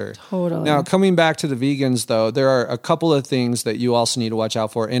detriment for sure. Totally. Now, coming back to the vegans, though, there are a couple of things that you also need to watch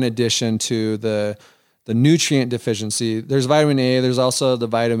out for in addition to the nutrient deficiency. There's vitamin A, there's also the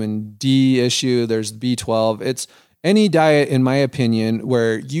vitamin D issue, there's B12. It's any diet, in my opinion,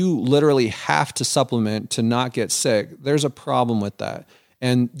 where you literally have to supplement to not get sick, there's a problem with that.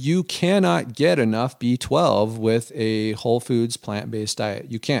 And you cannot get enough B12 with a whole foods plant-based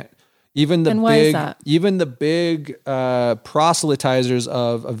diet. You can't. Even the big proselytizers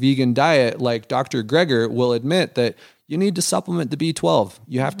of a vegan diet, like Dr. Greger, will admit that you need to supplement the B12.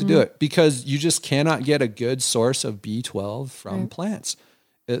 You have to do it because you just cannot get a good source of B12 from plants.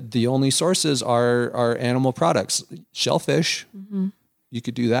 The only sources are animal products. Shellfish, you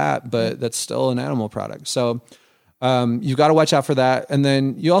could do that, but that's still an animal product. So you've got to watch out for that. And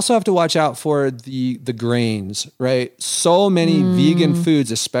then you also have to watch out for the grains, right? So many vegan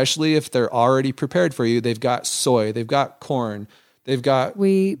foods, especially if they're already prepared for you, they've got soy, they've got corn, they've got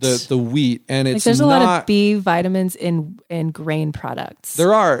wheat, the wheat, and it's there's a lot of B vitamins in grain products.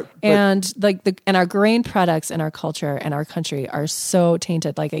 There are, and and our grain products in our culture and our country are so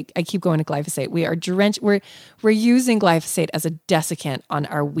tainted. Like I keep going to glyphosate. We are drenched. We're using glyphosate as a desiccant on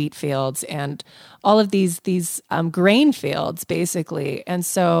our wheat fields and all of these grain fields, basically. And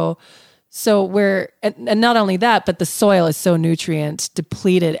so we're, and not only that, but the soil is so nutrient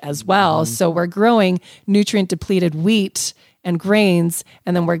depleted as well. So we're growing nutrient depleted wheat and grains,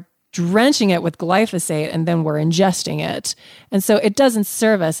 and then we're drenching it with glyphosate, and then we're ingesting it. And so it doesn't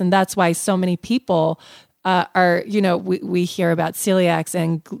serve us. And that's why so many people we hear about celiacs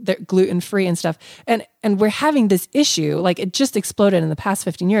and gluten-free and stuff. And we're having this issue, like it just exploded in the past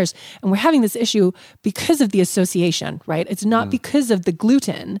 15 years. And we're having this issue because of the association, right? It's not because of the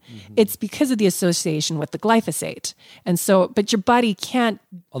gluten. It's because of the association with the glyphosate. And so, but your body can't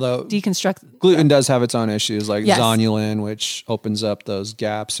deconstruct. Gluten does have its own issues, like zonulin, which opens up those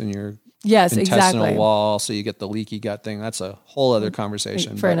gaps in your intestinal wall, so you get the leaky gut thing. That's a whole other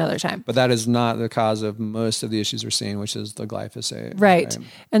conversation for another time. But that is not the cause of most of the issues we're seeing, which is the glyphosate. Right.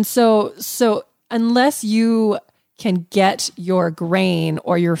 And so unless you can get your grain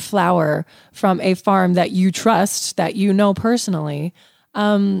or your flour from a farm that you trust, that you know personally,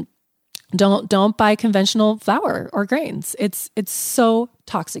 don't buy conventional flour or grains. It's so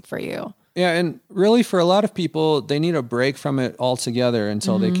toxic for you. Yeah, and really for a lot of people, they need a break from it altogether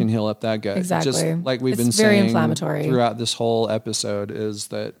until they can heal up that gut. Exactly. Just like we've been very saying inflammatory throughout this whole episode, is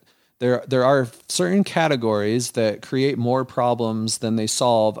that there are certain categories that create more problems than they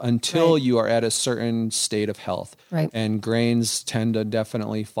solve until you are at a certain state of health. Right. And grains tend to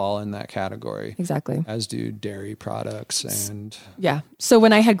definitely fall in that category. Exactly. As do dairy products and... Yeah. So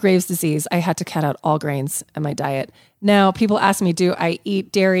when I had Graves' disease, I had to cut out all grains in my diet. Now, people ask me, do I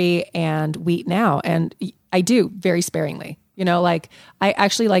eat dairy and wheat now? And I do, very sparingly. Like I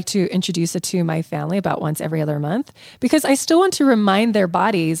actually like to introduce it to my family about once every other month because I still want to remind their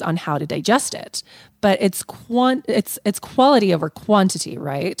bodies on how to digest it. But it's quality over quantity,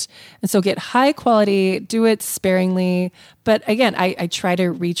 right? And so get high quality, do it sparingly. But again, I try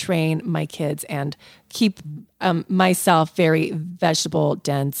to retrain my kids and keep myself very vegetable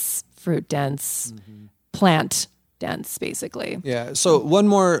dense, fruit dense, plant dense, basically. Yeah. So one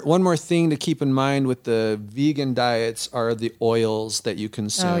more thing to keep in mind with the vegan diets are the oils that you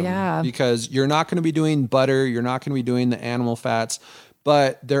consume. Oh, yeah. Because you're not going to be doing butter, you're not going to be doing the animal fats,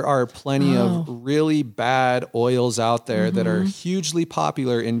 but there are plenty of really bad oils out there that are hugely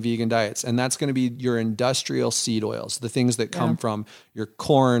popular in vegan diets. And that's going to be your industrial seed oils, the things that come from your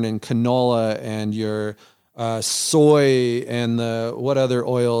corn and canola and your soy and what other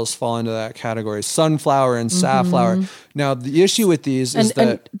oils fall into that category? Sunflower and safflower. Now, the issue with these is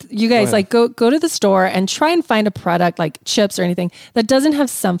that you guys go to the store and try and find a product like chips or anything that doesn't have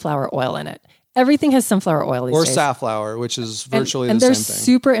sunflower oil in it. Everything has sunflower oil these days. Or safflower, which is virtually the same they're thing.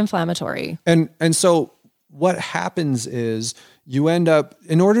 Super inflammatory. And so what happens is you end up,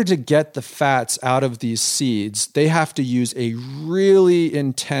 in order to get the fats out of these seeds, they have to use a really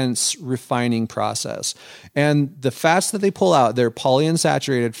intense refining process. And the fats that they pull out, they're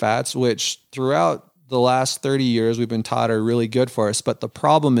polyunsaturated fats, which throughout the last 30 years we've been taught are really good for us. But the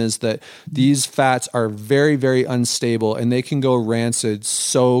problem is that these fats are very, very unstable and they can go rancid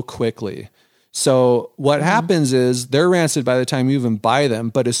so quickly. So what happens is they're rancid by the time you even buy them,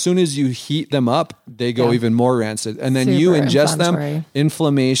 but as soon as you heat them up, they go even more rancid. And then you ingest them,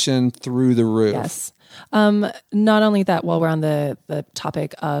 inflammation through the roof. Yes. Not only that, while we're on the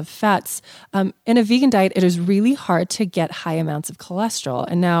topic of fats, in a vegan diet, it is really hard to get high amounts of cholesterol.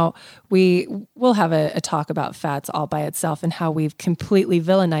 And now we will have a talk about fats all by itself and how we've completely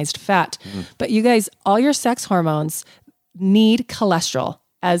villainized fat. But you guys, all your sex hormones need cholesterol.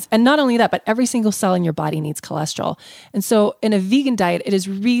 And not only that, but every single cell in your body needs cholesterol. And so in a vegan diet, it is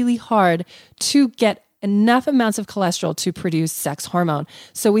really hard to get enough amounts of cholesterol to produce sex hormone.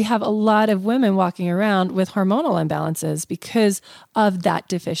 So we have a lot of women walking around with hormonal imbalances because of that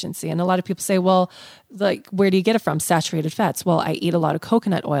deficiency. And a lot of people say, well, like, where do you get it from? Saturated fats. Well, I eat a lot of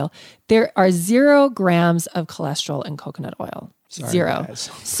coconut oil. There are 0 grams of cholesterol in coconut oil. Sorry, 0. Guys.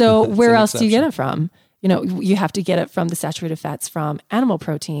 So where else do you get it from? You have to get it from the saturated fats from animal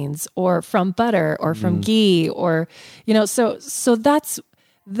proteins or from butter or from ghee or, so that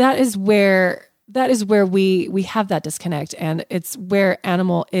is where we have that disconnect. And it's where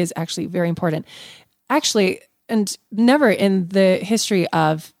animal is actually very important. Actually, and never in the history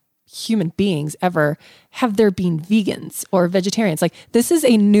of human beings ever have there been vegans or vegetarians. Like, this is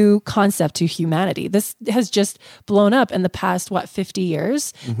a new concept to humanity. This has just blown up in the past, 50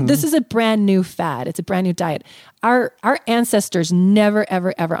 years. This is a brand new fad. It's a brand new diet. Our ancestors never,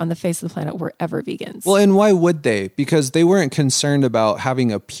 ever, ever on the face of the planet were ever vegans. Well, and why would they? Because they weren't concerned about having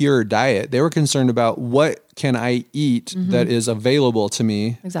a pure diet. They were concerned about what can I eat that is available to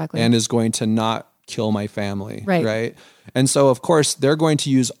me and is going to not kill my family. Right. And so, of course, they're going to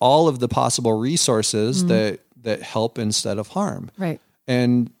use all of the possible resources that help instead of harm. Right.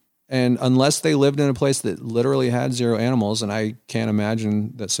 And unless they lived in a place that literally had 0 animals, and I can't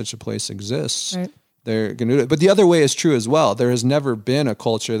imagine that such a place exists, they're going to do it. But the other way is true as well. There has never been a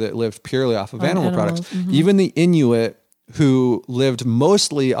culture that lived purely off of animal products. Even the Inuit, who lived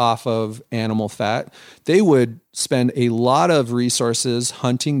mostly off of animal fat, they would spend a lot of resources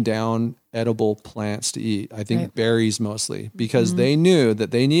hunting down edible plants to eat. I think berries mostly, because they knew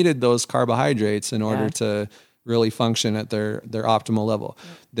that they needed those carbohydrates in order to really function at their optimal level.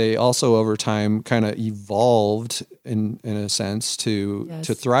 They also over time kind of evolved in a sense to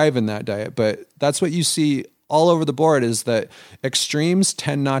thrive in that diet. But that's what you see all over the board, is that extremes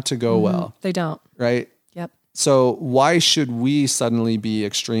tend not to go well. They don't. Right? Yep. So why should we suddenly be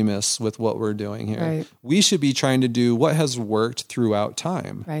extremists with what we're doing here? Right. We should be trying to do what has worked throughout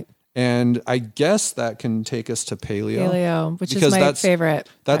time. Right. And I guess that can take us to paleo. Which is my favorite.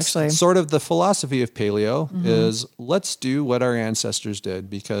 That's actually sort of the philosophy of paleo is let's do what our ancestors did,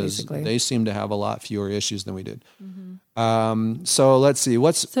 because they seem to have a lot fewer issues than we did. So let's see. Go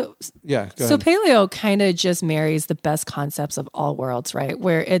ahead. So paleo kind of just marries the best concepts of all worlds, right?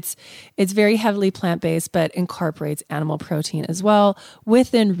 Where it's very heavily plant-based, but incorporates animal protein as well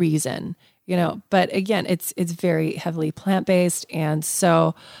within reason. But again, it's very heavily plant-based. And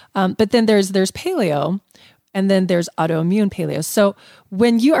so, but then there's paleo, and then there's autoimmune paleo. So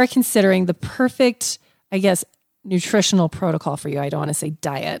when you are considering the perfect, I guess, nutritional protocol for you, I don't want to say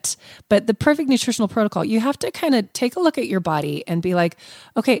diet, but the perfect nutritional protocol, you have to kind of take a look at your body and be like,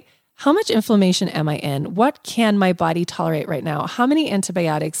 okay, how much inflammation am I in? What can my body tolerate right now? How many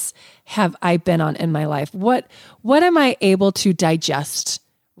antibiotics have I been on in my life? What am I able to digest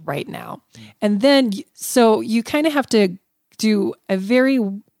right now? And then, so you kind of have to do a very,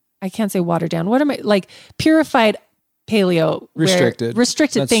 I can't say watered down. What am I, like purified paleo? Restricted.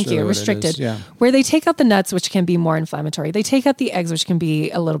 Restricted. That's Thank really you. what it Restricted. is, yeah. Where they take out the nuts, which can be more inflammatory. They take out the eggs, which can be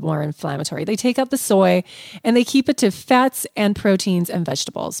a little more inflammatory. They take out the soy and they keep it to fats and proteins and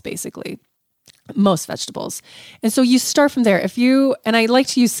vegetables, basically. Most vegetables. And so you start from there. And I like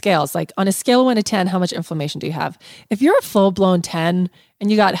to use scales, like on a scale of 1 to 10, how much inflammation do you have? If you're a full-blown 10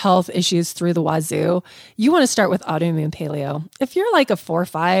 and you got health issues through the wazoo, you want to start with autoimmune paleo. If you're like a 4 or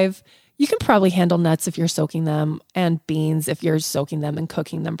 5, you can probably handle nuts if you're soaking them and beans if you're soaking them and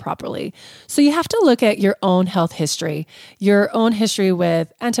cooking them properly. So you have to look at your own health history, your own history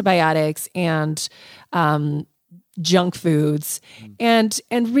with antibiotics and junk foods, and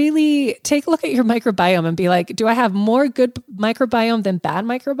really take a look at your microbiome and be like, do I have more good microbiome than bad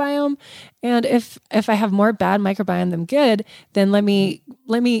microbiome? And if I have more bad microbiome than good, then let me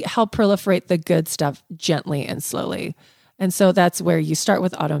help proliferate the good stuff gently and slowly. And so that's where you start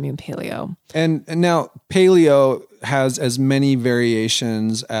with autoimmune paleo. And now paleo has as many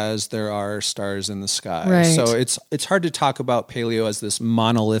variations as there are stars in the sky. Right. So it's hard to talk about paleo as this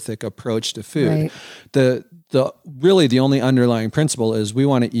monolithic approach to food. Right. The only underlying principle is we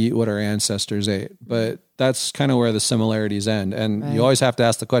want to eat what our ancestors ate, but that's kind of where the similarities end. And you always have to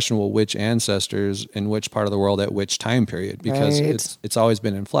ask the question, well, which ancestors in which part of the world at which time period? Because it's always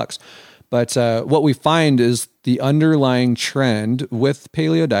been in flux. But what we find is the underlying trend with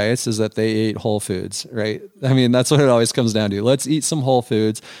paleo diets is that they ate whole foods, right? I mean, that's what it always comes down to. Let's eat some whole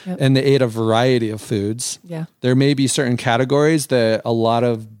foods. Yep. And they ate a variety of foods. Yeah. There may be certain categories that a lot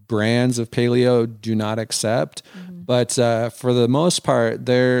of brands of paleo do not accept. Mm-hmm. But for the most part,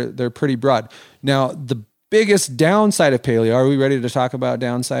 they're pretty broad. Now, the biggest downside of paleo, are we ready to talk about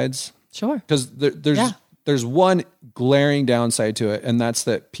downsides? Sure. Because there's one glaring downside to it, and that's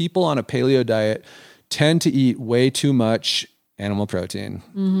that people on a paleo diet tend to eat way too much animal protein.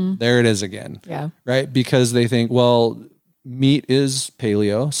 Mm-hmm. There it is again. Yeah. Right? Because they think, well, meat is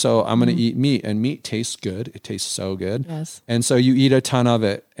paleo, so I'm going to eat meat, and meat tastes good. It tastes so good. Yes. And so you eat a ton of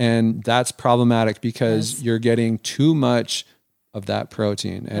it, and that's problematic because you're getting too much of that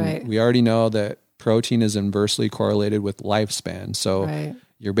protein. And we already know that protein is inversely correlated with lifespan. So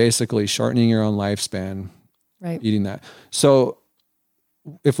you're basically shortening your own lifespan eating that. So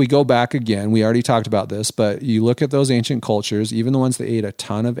if we go back again, we already talked about this, but you look at those ancient cultures, even the ones that ate a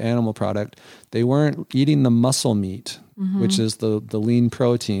ton of animal product, they weren't eating the muscle meat, which is the lean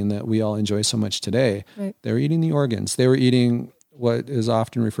protein that we all enjoy so much today. Right. They were eating the organs. They were eating what is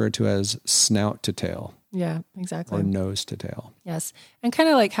often referred to as snout to tail. Yeah, exactly. Or nose to tail. Yes. And kind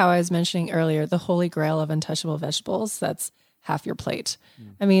of like how I was mentioning earlier, the holy grail of untouchable vegetables, that's half your plate.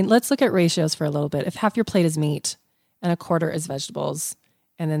 I mean, let's look at ratios for a little bit. If half your plate is meat and a quarter is vegetables,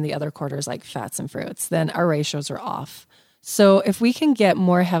 and then the other quarter is like fats and fruits, then our ratios are off. So if we can get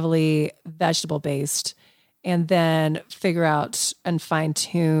more heavily vegetable based and then figure out and fine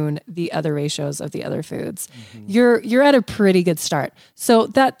tune the other ratios of the other foods, you're at a pretty good start. So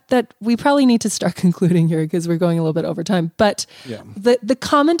that we probably need to start concluding here because we're going a little bit over time. But the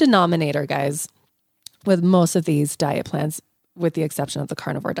common denominator, guys, with most of these diet plans, with the exception of the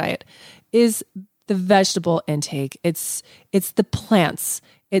carnivore diet, is the vegetable intake. It's the plants.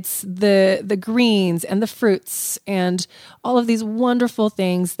 It's the greens and the fruits and all of these wonderful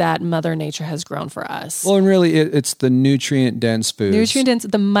things that Mother Nature has grown for us. Well, and really it's the nutrient-dense foods. Nutrient-dense,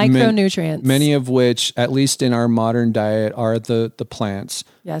 the micronutrients. Many of which, at least in our modern diet, are the plants.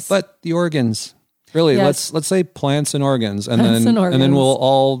 Yes. But the organs. Really, let's say plants and organs. And then we'll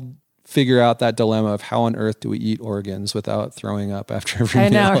all figure out that dilemma of how on earth do we eat organs without throwing up after every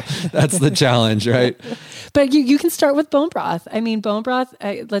meal. That's the challenge, right? But you can start with bone broth. I mean, bone broth,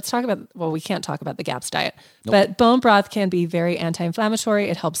 let's talk about, well, we can't talk about the GAPS diet, but bone broth can be very anti-inflammatory.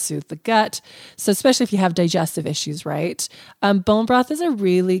 It helps soothe the gut. So especially if you have digestive issues, right? Bone broth is a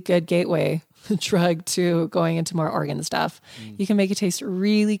really good gateway drug to going into more organ stuff. You can make it taste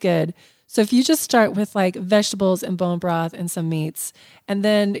really good. So if you just start with like vegetables and bone broth and some meats, and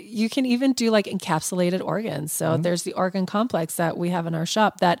then you can even do like encapsulated organs. So there's the organ complex that we have in our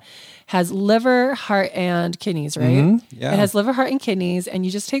shop that has liver, heart, and kidneys, right? Yeah. It has liver, heart, and kidneys, and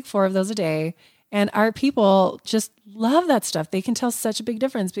you just take 4 of those a day. And our people just love that stuff. They can tell such a big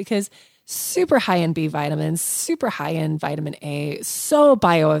difference because super high in B vitamins, super high in vitamin A, so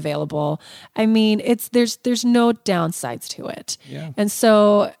bioavailable. I mean, there's no downsides to it. Yeah. And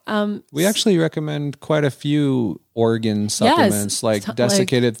so we actually recommend quite a few organ supplements, like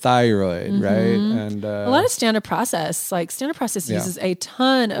desiccated thyroid, right? And a lot of Standard Process, uses a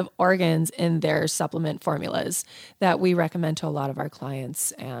ton of organs in their supplement formulas that we recommend to a lot of our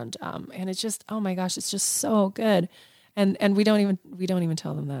clients. And it's just, oh my gosh, it's just so good. And we don't even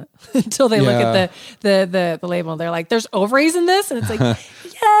tell them that until they look at the label. They're like, "There's ovaries in this," and it's like,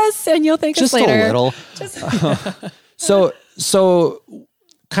 "Yes," and you'll thank us later. Just a little. So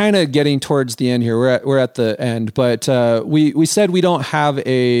kind of getting towards the end here. We're at the end, but we said we don't have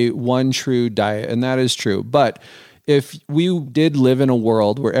a one true diet, and that is true. But if we did live in a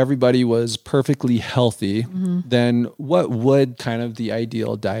world where everybody was perfectly healthy, then what would kind of the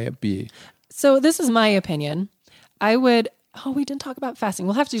ideal diet be? So this is my opinion. We didn't talk about fasting.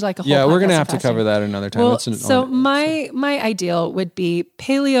 We'll have to do like a whole we're going to have to cover that another time. Well, my ideal would be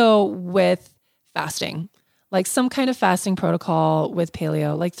paleo with fasting, like some kind of fasting protocol with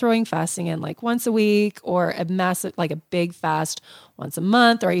paleo, like throwing fasting in like once a week, or a massive, like a big fast once a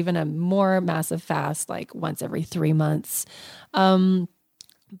month, or even a more massive fast, like once every 3 months.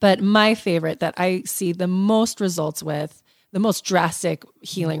 But my favorite that I see the most results with, the most drastic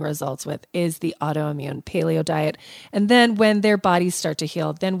healing results with, is the autoimmune paleo diet. And then when their bodies start to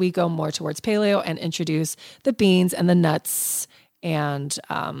heal, then we go more towards paleo and introduce the beans and the nuts and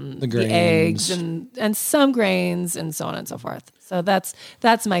the eggs and some grains and so on and so forth. So that's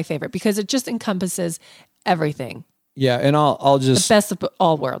my favorite, because it just encompasses everything. Yeah. And I'll just, the best of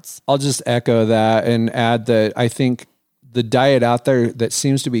all worlds. I'll just echo that and add that I think the diet out there that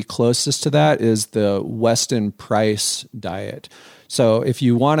seems to be closest to that is the Weston Price diet. So if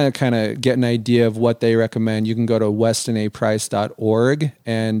you want to kind of get an idea of what they recommend, you can go to westonaprice.org,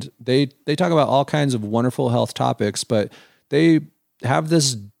 and they talk about all kinds of wonderful health topics, but they have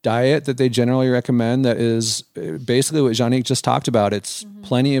this diet that they generally recommend that is basically what Jeannick just talked about. It's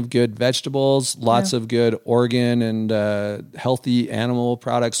plenty of good vegetables, lots of good organ and healthy animal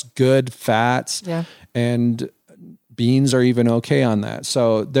products, good fats, and beans are even okay on that.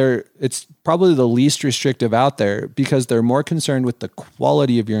 So it's probably the least restrictive out there, because they're more concerned with the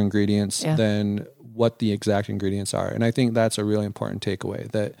quality of your ingredients than what the exact ingredients are. And I think that's a really important takeaway,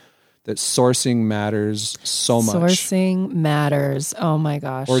 that sourcing matters so much. Sourcing matters. Oh my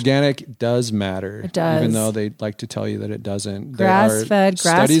gosh. Organic does matter. It does. Even though they like to tell you that it doesn't. Grass-fed,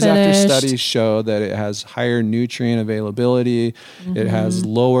 studies after studies show that it has higher nutrient availability. It has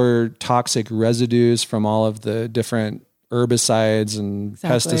lower toxic residues from all of the different herbicides and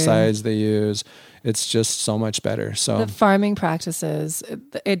pesticides they use. It's just so much better. So the farming practices,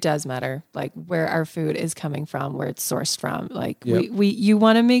 it does matter, like where our food is coming from, where it's sourced from. Like you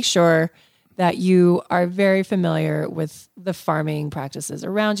want to make sure that you are very familiar with the farming practices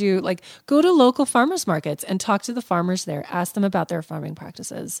around you. Like, go to local farmers markets and talk to the farmers there. Ask them about their farming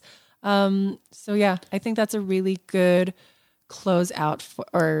practices. So yeah, I think that's a really good close out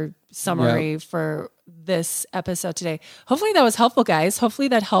or summary for this episode today. Hopefully that was helpful, guys. Hopefully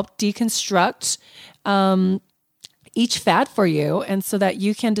that helped deconstruct each fad for you, and so that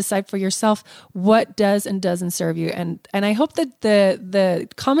you can decide for yourself what does and doesn't serve you. And I hope that the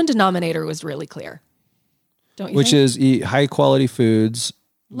common denominator was really clear. Don't you Which think? is eat high quality foods,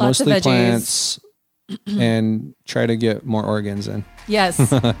 Lots mostly of veggies. plants, and try to get more organs in. Yes.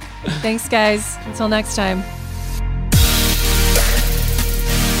 Thanks, guys. Until next time.